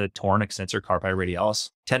 that's a torn extensor carpi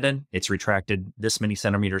radialis tendon. It's retracted this many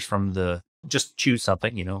centimeters from the, just choose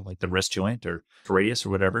something, like the wrist joint or radius or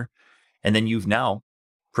whatever. And then you've now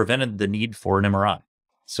prevented the need for an MRI.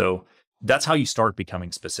 So that's how you start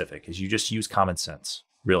becoming specific, is you just use common sense,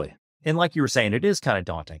 really. And like you were saying, it is kind of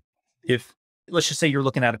daunting. If, let's just say you're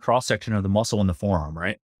looking at a cross section of the muscle in the forearm,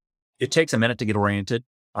 right? It takes a minute to get oriented.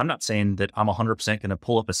 I'm not saying that I'm 100% going to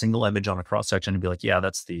pull up a single image on a cross section and be like, yeah,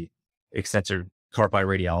 that's the extensor carpi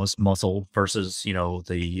radialis muscle versus,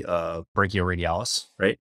 the brachioradialis,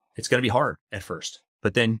 right? It's going to be hard at first,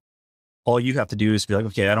 but then all you have to do is be like,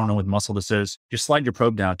 okay, I don't know what muscle this is. Just slide your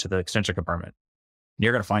probe down to the extensor compartment. And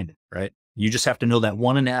you're going to find it, right? You just have to know that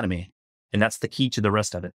one anatomy, and that's the key to the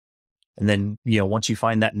rest of it. And then, once you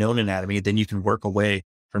find that known anatomy, then you can work away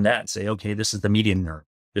from that and say, okay, this is the median nerve.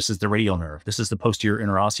 This is the radial nerve. This is the posterior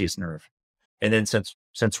interosseous nerve. And then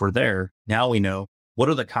since we're there, now we know what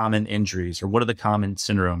are the common injuries or what are the common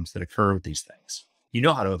syndromes that occur with these things. You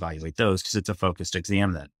know how to evaluate those because it's a focused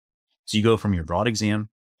exam then. So you go from your broad exam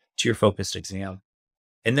to your focused exam.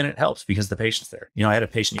 And then it helps because the patient's there. I had a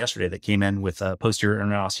patient yesterday that came in with a posterior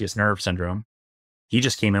interosseous nerve syndrome. He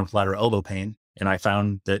just came in with lateral elbow pain. And I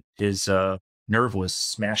found that his nerve was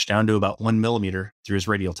smashed down to about 1 millimeter through his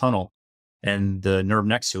radial tunnel. And the nerve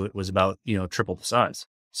next to it was about, triple the size.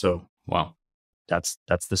 So, wow, that's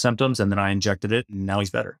the symptoms. And then I injected it and now he's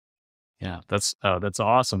better. Yeah, that's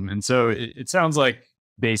awesome. And so it sounds like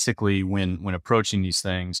basically when approaching these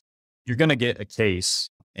things, you're going to get a case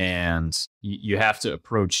and you have to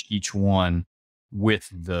approach each one with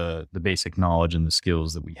the basic knowledge and the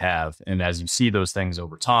skills that we have. And as you see those things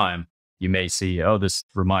over time, you may see, oh, this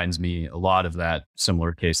reminds me a lot of that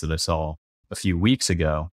similar case that I saw a few weeks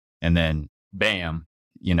ago. And then bam,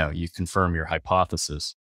 you confirm your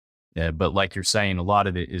hypothesis. But like you're saying, a lot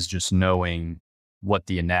of it is just knowing what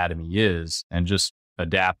the anatomy is and just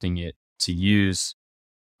adapting it to use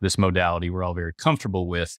this modality we're all very comfortable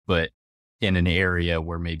with, but in an area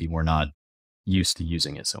where maybe we're not used to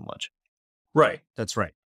using it so much. Right. That's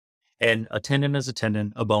right. And a tendon is a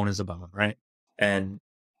tendon, a bone is a bone, right? And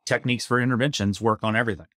techniques for interventions work on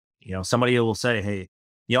everything. Somebody will say, hey,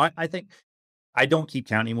 I think I don't keep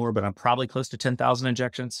count anymore, but I'm probably close to 10,000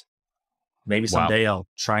 injections. Maybe someday I'll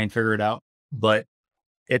try and figure it out. But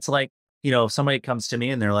it's like, if somebody comes to me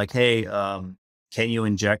and they're like, hey, can you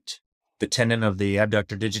inject the tendon of the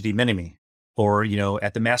abductor digiti minimi? Or,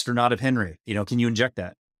 at the master knot of Henry, can you inject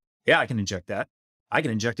that? Yeah, I can inject that. I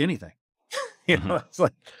can inject anything. It's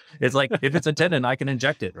like if it's a tendon, I can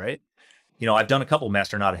inject it, right? I've done a couple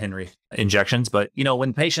master knot of Henry injections, but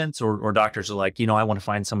when patients or doctors are like, I want to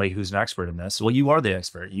find somebody who's an expert in this. Well, you are the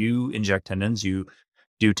expert. You inject tendons, you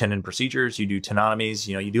do tendon procedures, you do tenotomies,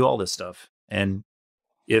 you do all this stuff. And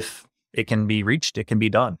if it can be reached, it can be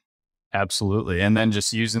done. Absolutely. And then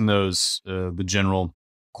just using those, the general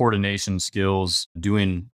coordination skills,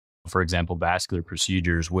 doing, for example, vascular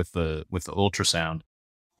procedures with the ultrasound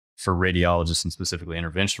for radiologists and specifically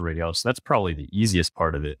interventional radiologists, that's probably the easiest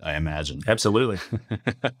part of it, I imagine. Absolutely.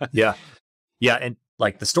 Yeah. Yeah. And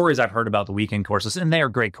like the stories I've heard about the weekend courses, and they are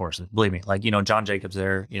great courses, believe me, like, John Jacobs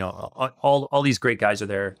there, all these great guys are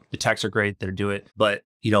there. The techs are great that do it, but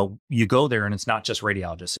you go there and it's not just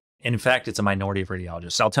radiologists. In fact, it's a minority of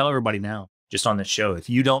radiologists. I'll tell everybody now, just on this show, if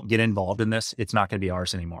you don't get involved in this, it's not going to be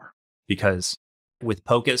ours anymore, because with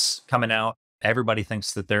POCUS coming out, everybody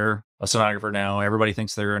thinks that they're a sonographer now. Everybody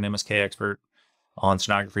thinks they're an MSK expert on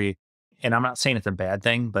sonography. And I'm not saying it's a bad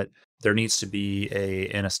thing, but there needs to be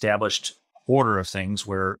an established order of things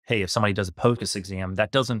where, hey, if somebody does a POCUS exam,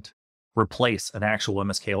 that doesn't replace an actual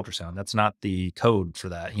MSK ultrasound. That's not the code for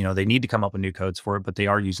that. They need to come up with new codes for it, but they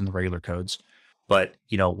are using the regular codes. But,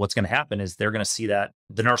 what's going to happen is they're going to see that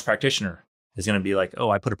the nurse practitioner is going to be like, oh,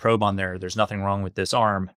 I put a probe on there. There's nothing wrong with this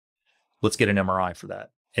arm. Let's get an MRI for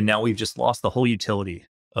that. And now we've just lost the whole utility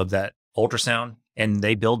of that ultrasound, and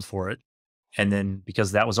they billed for it. And then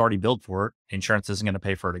because that was already billed for it, insurance isn't going to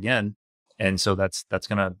pay for it again. And so that's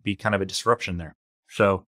going to be kind of a disruption there.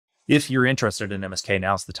 So if you're interested in MSK,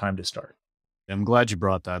 now's the time to start. I'm glad you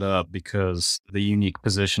brought that up because the unique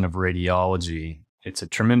position of radiology, it's a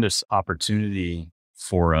tremendous opportunity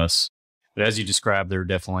for us. But as you described, there are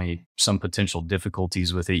definitely some potential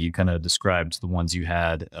difficulties with it. You kind of described the ones you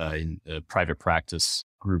had in a private practice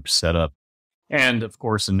group setup. And of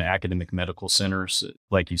course, in academic medical centers,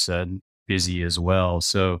 like you said, busy as well.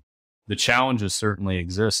 So the challenges certainly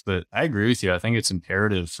exist, but I agree with you. I think it's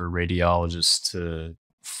imperative for radiologists to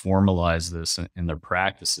formalize this in their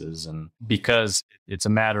practices. And because it's a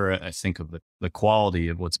matter, I think, of the quality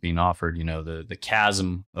of what's being offered, the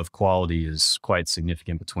chasm of quality is quite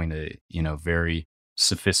significant between a, very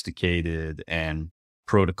sophisticated and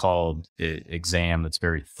protocoled exam that's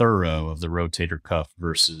very thorough of the rotator cuff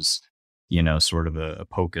versus, sort of a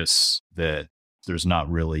POCUS that there's not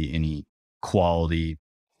really any quality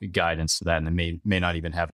guidance to that. And they may not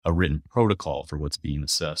even have a written protocol for what's being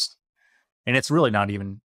assessed. And it's really not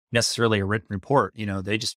even necessarily a written report.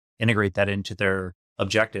 They just integrate that into their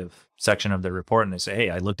objective section of their report. And they say, hey,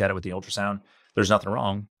 I looked at it with the ultrasound. There's nothing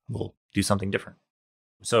wrong. We'll do something different.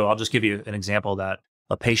 So I'll just give you an example that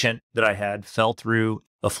a patient that I had fell through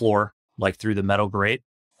a floor, like through the metal grate,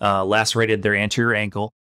 lacerated their anterior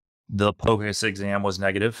ankle. The POCUS exam was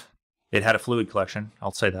negative. It had a fluid collection.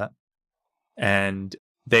 I'll say that. And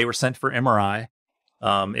they were sent for MRI.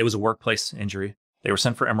 It was a workplace injury. They were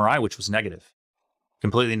sent for MRI, which was negative,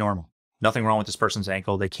 completely normal. Nothing wrong with this person's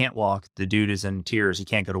ankle. They can't walk. The dude is in tears. He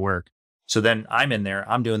can't go to work. So then I'm in there.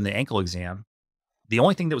 I'm doing the ankle exam. The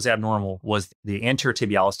only thing that was abnormal was the anterior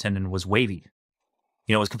tibialis tendon was wavy.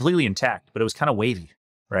 It was completely intact, but it was kind of wavy,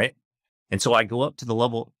 right? And so I go up to the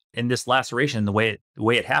level in this laceration, the way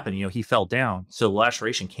it happened, he fell down. So the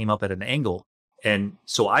laceration came up at an angle. And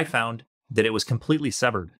so I found that it was completely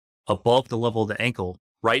severed above the level of the ankle,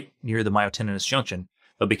 right near the myotendinous junction.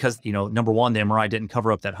 But because, number one, the MRI didn't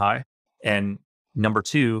cover up that high. And number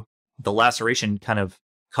two, the laceration kind of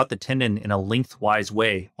cut the tendon in a lengthwise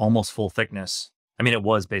way, almost full thickness. I mean, it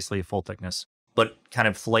was basically a full thickness, but kind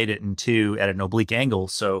of flayed it in two at an oblique angle.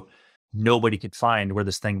 So nobody could find where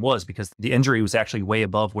this thing was because the injury was actually way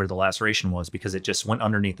above where the laceration was because it just went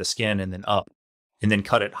underneath the skin and then up and then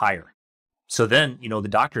cut it higher. So then, the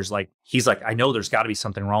doctor's he's like, I know there's got to be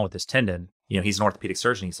something wrong with this tendon. He's an orthopedic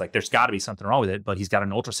surgeon. He's like, there's got to be something wrong with it, but he's got an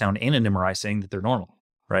ultrasound and an MRI saying that they're normal,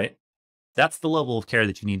 right? That's the level of care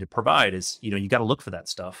that you need to provide is, you got to look for that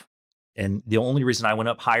stuff. And the only reason I went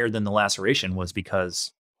up higher than the laceration was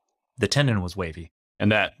because the tendon was wavy.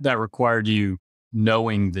 And that required you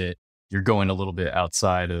knowing that you're going a little bit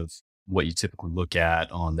outside of what you typically look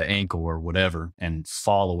at on the ankle or whatever and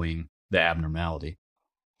following the abnormality.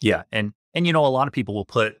 Yeah. And a lot of people will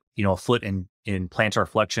put, a foot in plantar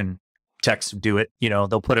flexion. Techs do it,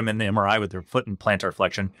 they'll put them in the MRI with their foot in plantar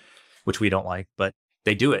flexion, which we don't like, but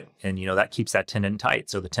they do it. And, that keeps that tendon tight.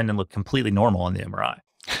 So the tendon looked completely normal on the MRI.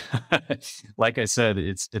 Like I said,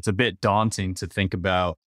 it's a bit daunting to think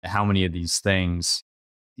about how many of these things,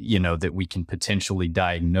 that we can potentially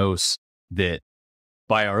diagnose that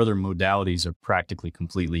by our other modalities are practically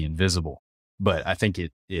completely invisible. But I think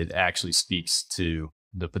it actually speaks to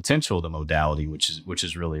the potential of the modality, which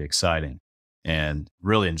is really exciting. And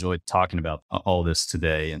really enjoyed talking about all this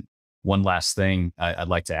today. And one last thing I'd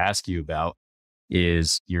like to ask you about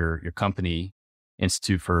is your company,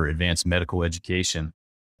 Institute for Advanced Medical Education.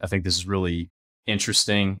 I think this is really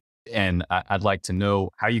interesting. And I'd like to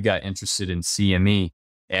know how you got interested in CME.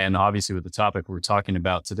 And obviously with the topic we're talking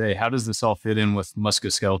about today, how does this all fit in with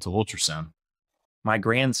musculoskeletal ultrasound? My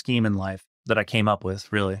grand scheme in life that I came up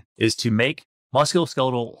with really is to make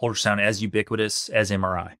musculoskeletal ultrasound as ubiquitous as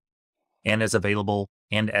MRI. And as available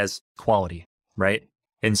and as quality, right?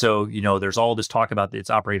 And so, there's all this talk about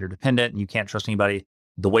it's operator dependent and you can't trust anybody.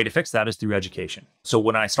 The way to fix that is through education. So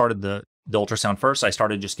when I started the ultrasound first, I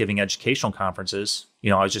started just giving educational conferences.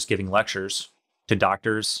 I was just giving lectures to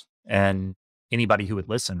doctors and anybody who would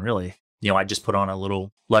listen, really. I just put on a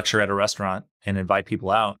little lecture at a restaurant and invite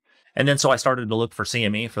people out. And then so I started to look for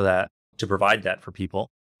CME for that, to provide that for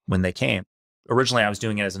people when they came. Originally, I was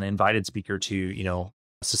doing it as an invited speaker to,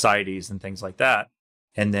 societies and things like that.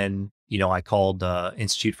 And then, I called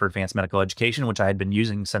Institute for Advanced Medical Education, which I had been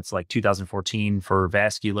using since 2014 for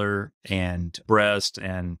vascular and breast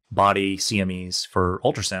and body CMEs for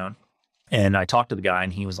ultrasound. And I talked to the guy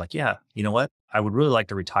and he was like, yeah, you know what? I would really like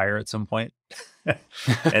to retire at some point.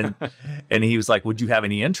 and he was like, would you have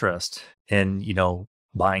any interest in,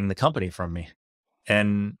 buying the company from me?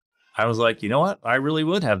 And I was like, you know what? I really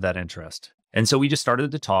would have that interest. And so we just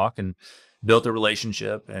started to talk and built a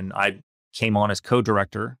relationship, and I came on as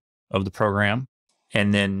co-director of the program.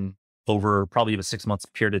 And then over probably a 6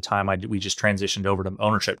 month period of time, we just transitioned over to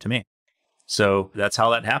ownership to me. So that's how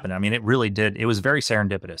that happened. I mean, it really did. It was very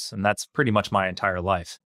serendipitous, and that's pretty much my entire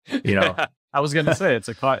life. You know, I was going to say it's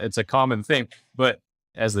a common thing, but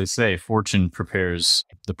as they say, fortune prepares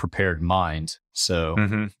the prepared mind. So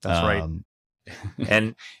that's right.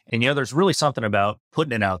 And there's really something about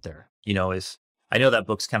putting it out there. I know that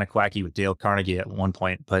book's kind of quacky with Dale Carnegie at one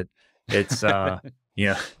point, but it's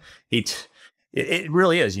it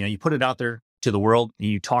really is. You put it out there to the world, and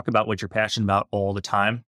you talk about what you're passionate about all the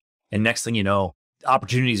time. And next thing you know,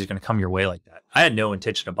 opportunities are going to come your way like that. I had no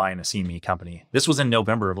intention of buying a CME company. This was in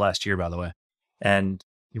November of last year, by the way. And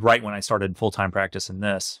right when I started full-time practice in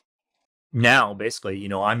this. Now, basically,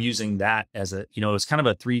 I'm using that as it's kind of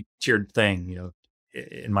a 3-tiered thing,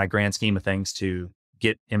 in my grand scheme of things to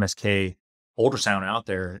get MSK ultrasound out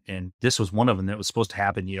there. And this was one of them that was supposed to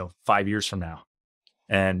happen, 5 years from now.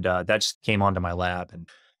 And that just came onto my lap. And,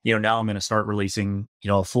 now I'm going to start releasing,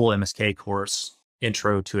 a full MSK course,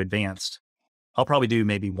 intro to advanced. I'll probably do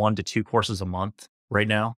maybe 1 to 2 courses a month right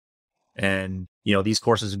now. And, these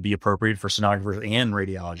courses would be appropriate for sonographers and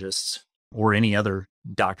radiologists or any other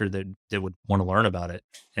doctor that would want to learn about it.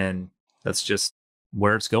 And that's just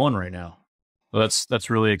where it's going right now. Well, that's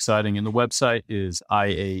really exciting. And the website is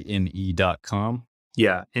iame.com.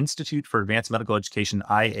 Yeah. Institute for Advanced Medical Education,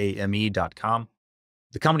 iame.com.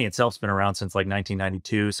 The company itself's been around since like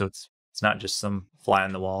 1992. So it's not just some fly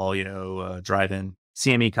on the wall, drive-in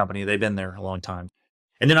CME company. They've been there a long time.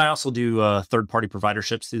 And then I also do third-party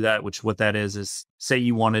providerships through that, which what that is say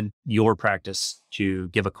you wanted your practice to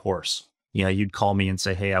give a course. You'd call me and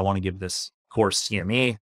say, hey, I want to give this course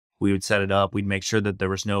CME. We would set it up. We'd make sure that there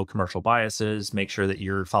was no commercial biases, make sure that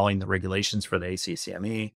you're following the regulations for the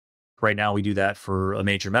ACCME. Right now, we do that for a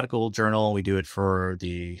major medical journal. We do it for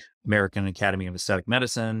the American Academy of Aesthetic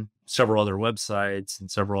Medicine, several other websites,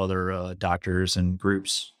 and several other doctors and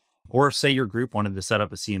groups. Or if, say, your group wanted to set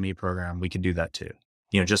up a CME program, we could do that too,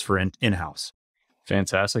 just for in-house.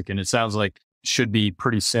 Fantastic. And it sounds like should be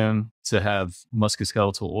pretty soon to have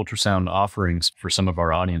musculoskeletal ultrasound offerings for some of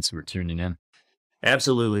our audience who are tuning in.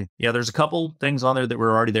 Absolutely. Yeah, there's a couple things on there that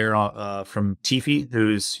were already there from Tiffy,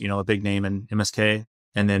 who's, a big name in MSK.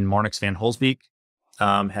 And then Marnix van Holsbeek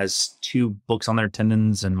has 2 books on there,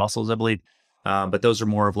 tendons and muscles, I believe. But those are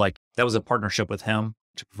more of like, that was a partnership with him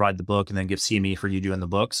to provide the book and then give CME for you doing the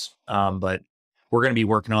books. But we're going to be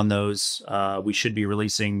working on those. We should be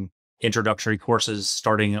releasing introductory courses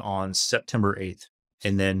starting on September 8th.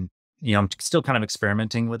 And then, I'm still kind of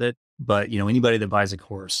experimenting with it. But, anybody that buys a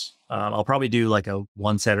course, I'll probably do like a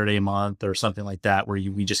 1 Saturday a month or something like that, where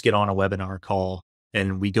we just get on a webinar call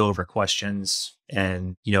and we go over questions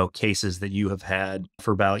and, cases that you have had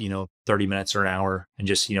for about, 30 minutes or an hour. And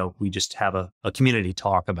just, we just have a community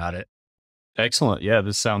talk about it. Excellent. Yeah,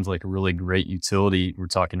 this sounds like a really great utility we're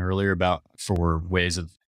talking earlier about for ways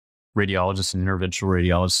of radiologists and interventional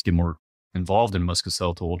radiologists get more involved in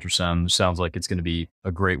musculoskeletal ultrasound. It sounds like it's going to be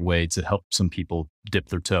a great way to help some people dip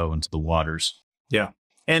their toe into the waters. Yeah.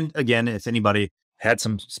 And again, if anybody had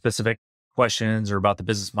some specific questions or about the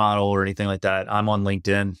business model or anything like that, I'm on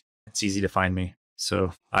LinkedIn. It's easy to find me.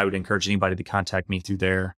 So I would encourage anybody to contact me through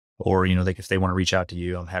there, or, if they want to reach out to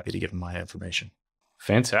you, I'm happy to give them my information.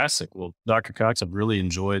 Fantastic. Well, Dr. Cox, I've really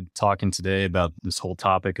enjoyed talking today about this whole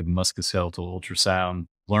topic of musculoskeletal ultrasound.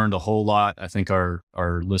 Learned a whole lot. I think our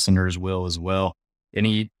listeners will as well.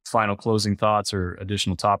 Any final closing thoughts or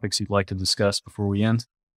additional topics you'd like to discuss before we end?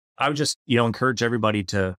 I would just, encourage everybody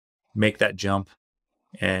to make that jump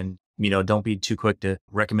and, don't be too quick to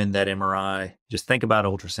recommend that MRI. Just think about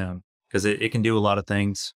ultrasound because it can do a lot of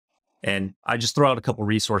things. And I just throw out a couple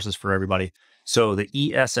resources for everybody. So the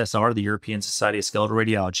ESSR, the European Society of Skeletal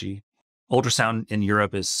Radiology, ultrasound in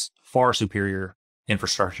Europe is far superior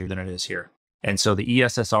infrastructure than it is here. And so the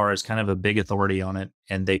ESSR is kind of a big authority on it.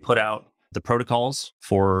 And they put out the protocols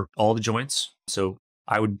for all the joints. So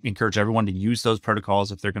I would encourage everyone to use those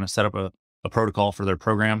protocols if they're going to set up a protocol for their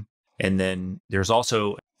program. And then there's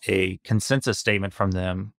also a consensus statement from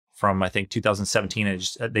them from, I think, 2017.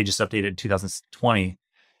 They just updated 2020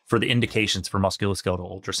 for the indications for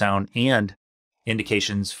musculoskeletal ultrasound and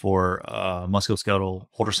indications for musculoskeletal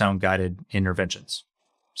ultrasound guided interventions.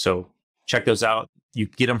 So check those out. You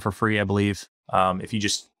can get them for free, I believe. If you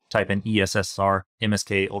just type in ESSR,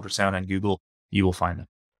 MSK ultrasound on Google, you will find them.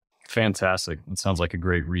 Fantastic. It sounds like a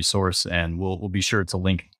great resource. And we'll be sure to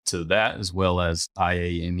link to that as well as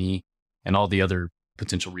IAME and all the other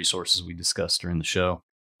potential resources we discussed during the show.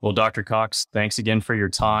 Well, Dr. Cox, thanks again for your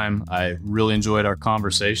time. I really enjoyed our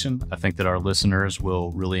conversation. I think that our listeners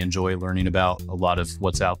will really enjoy learning about a lot of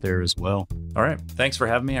what's out there as well. All right. Thanks for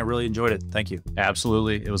having me. I really enjoyed it. Thank you.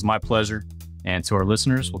 Absolutely. It was my pleasure. And to our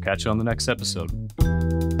listeners, we'll catch you on the next episode.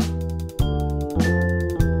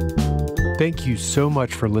 Thank you so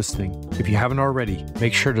much for listening. If you haven't already,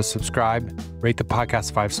 make sure to subscribe, rate the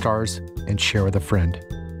podcast 5 stars, and share with a friend.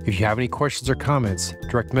 If you have any questions or comments,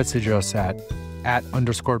 direct message us at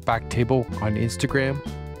 @_BackTable on Instagram,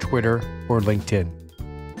 Twitter, or LinkedIn.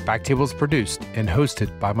 BackTable is produced and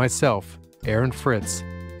hosted by myself, Aaron Fritz,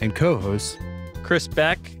 and co-hosts Chris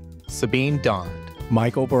Beck, Sabine Dond,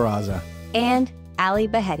 Michael Barraza, and Ali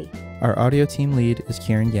Behetti. Our audio team lead is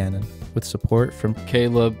Kieran Gannon, with support from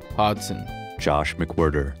Caleb Hodson, Josh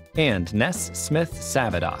McWhirter, and Ness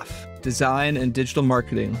Smith-Savadoff. Design and digital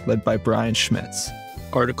marketing led by Brian Schmitz.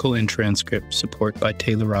 Article and transcript support by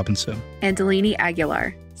Taylor Robinson and Delaney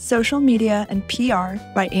Aguilar. Social media and PR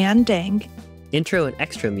by Ann Dang. Intro and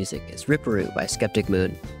extra music is Ripperoo by Skeptic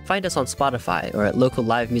Moon. Find us on Spotify or at local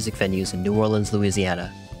live music venues in New Orleans,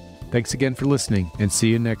 Louisiana. Thanks again for listening, and see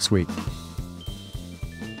you next week.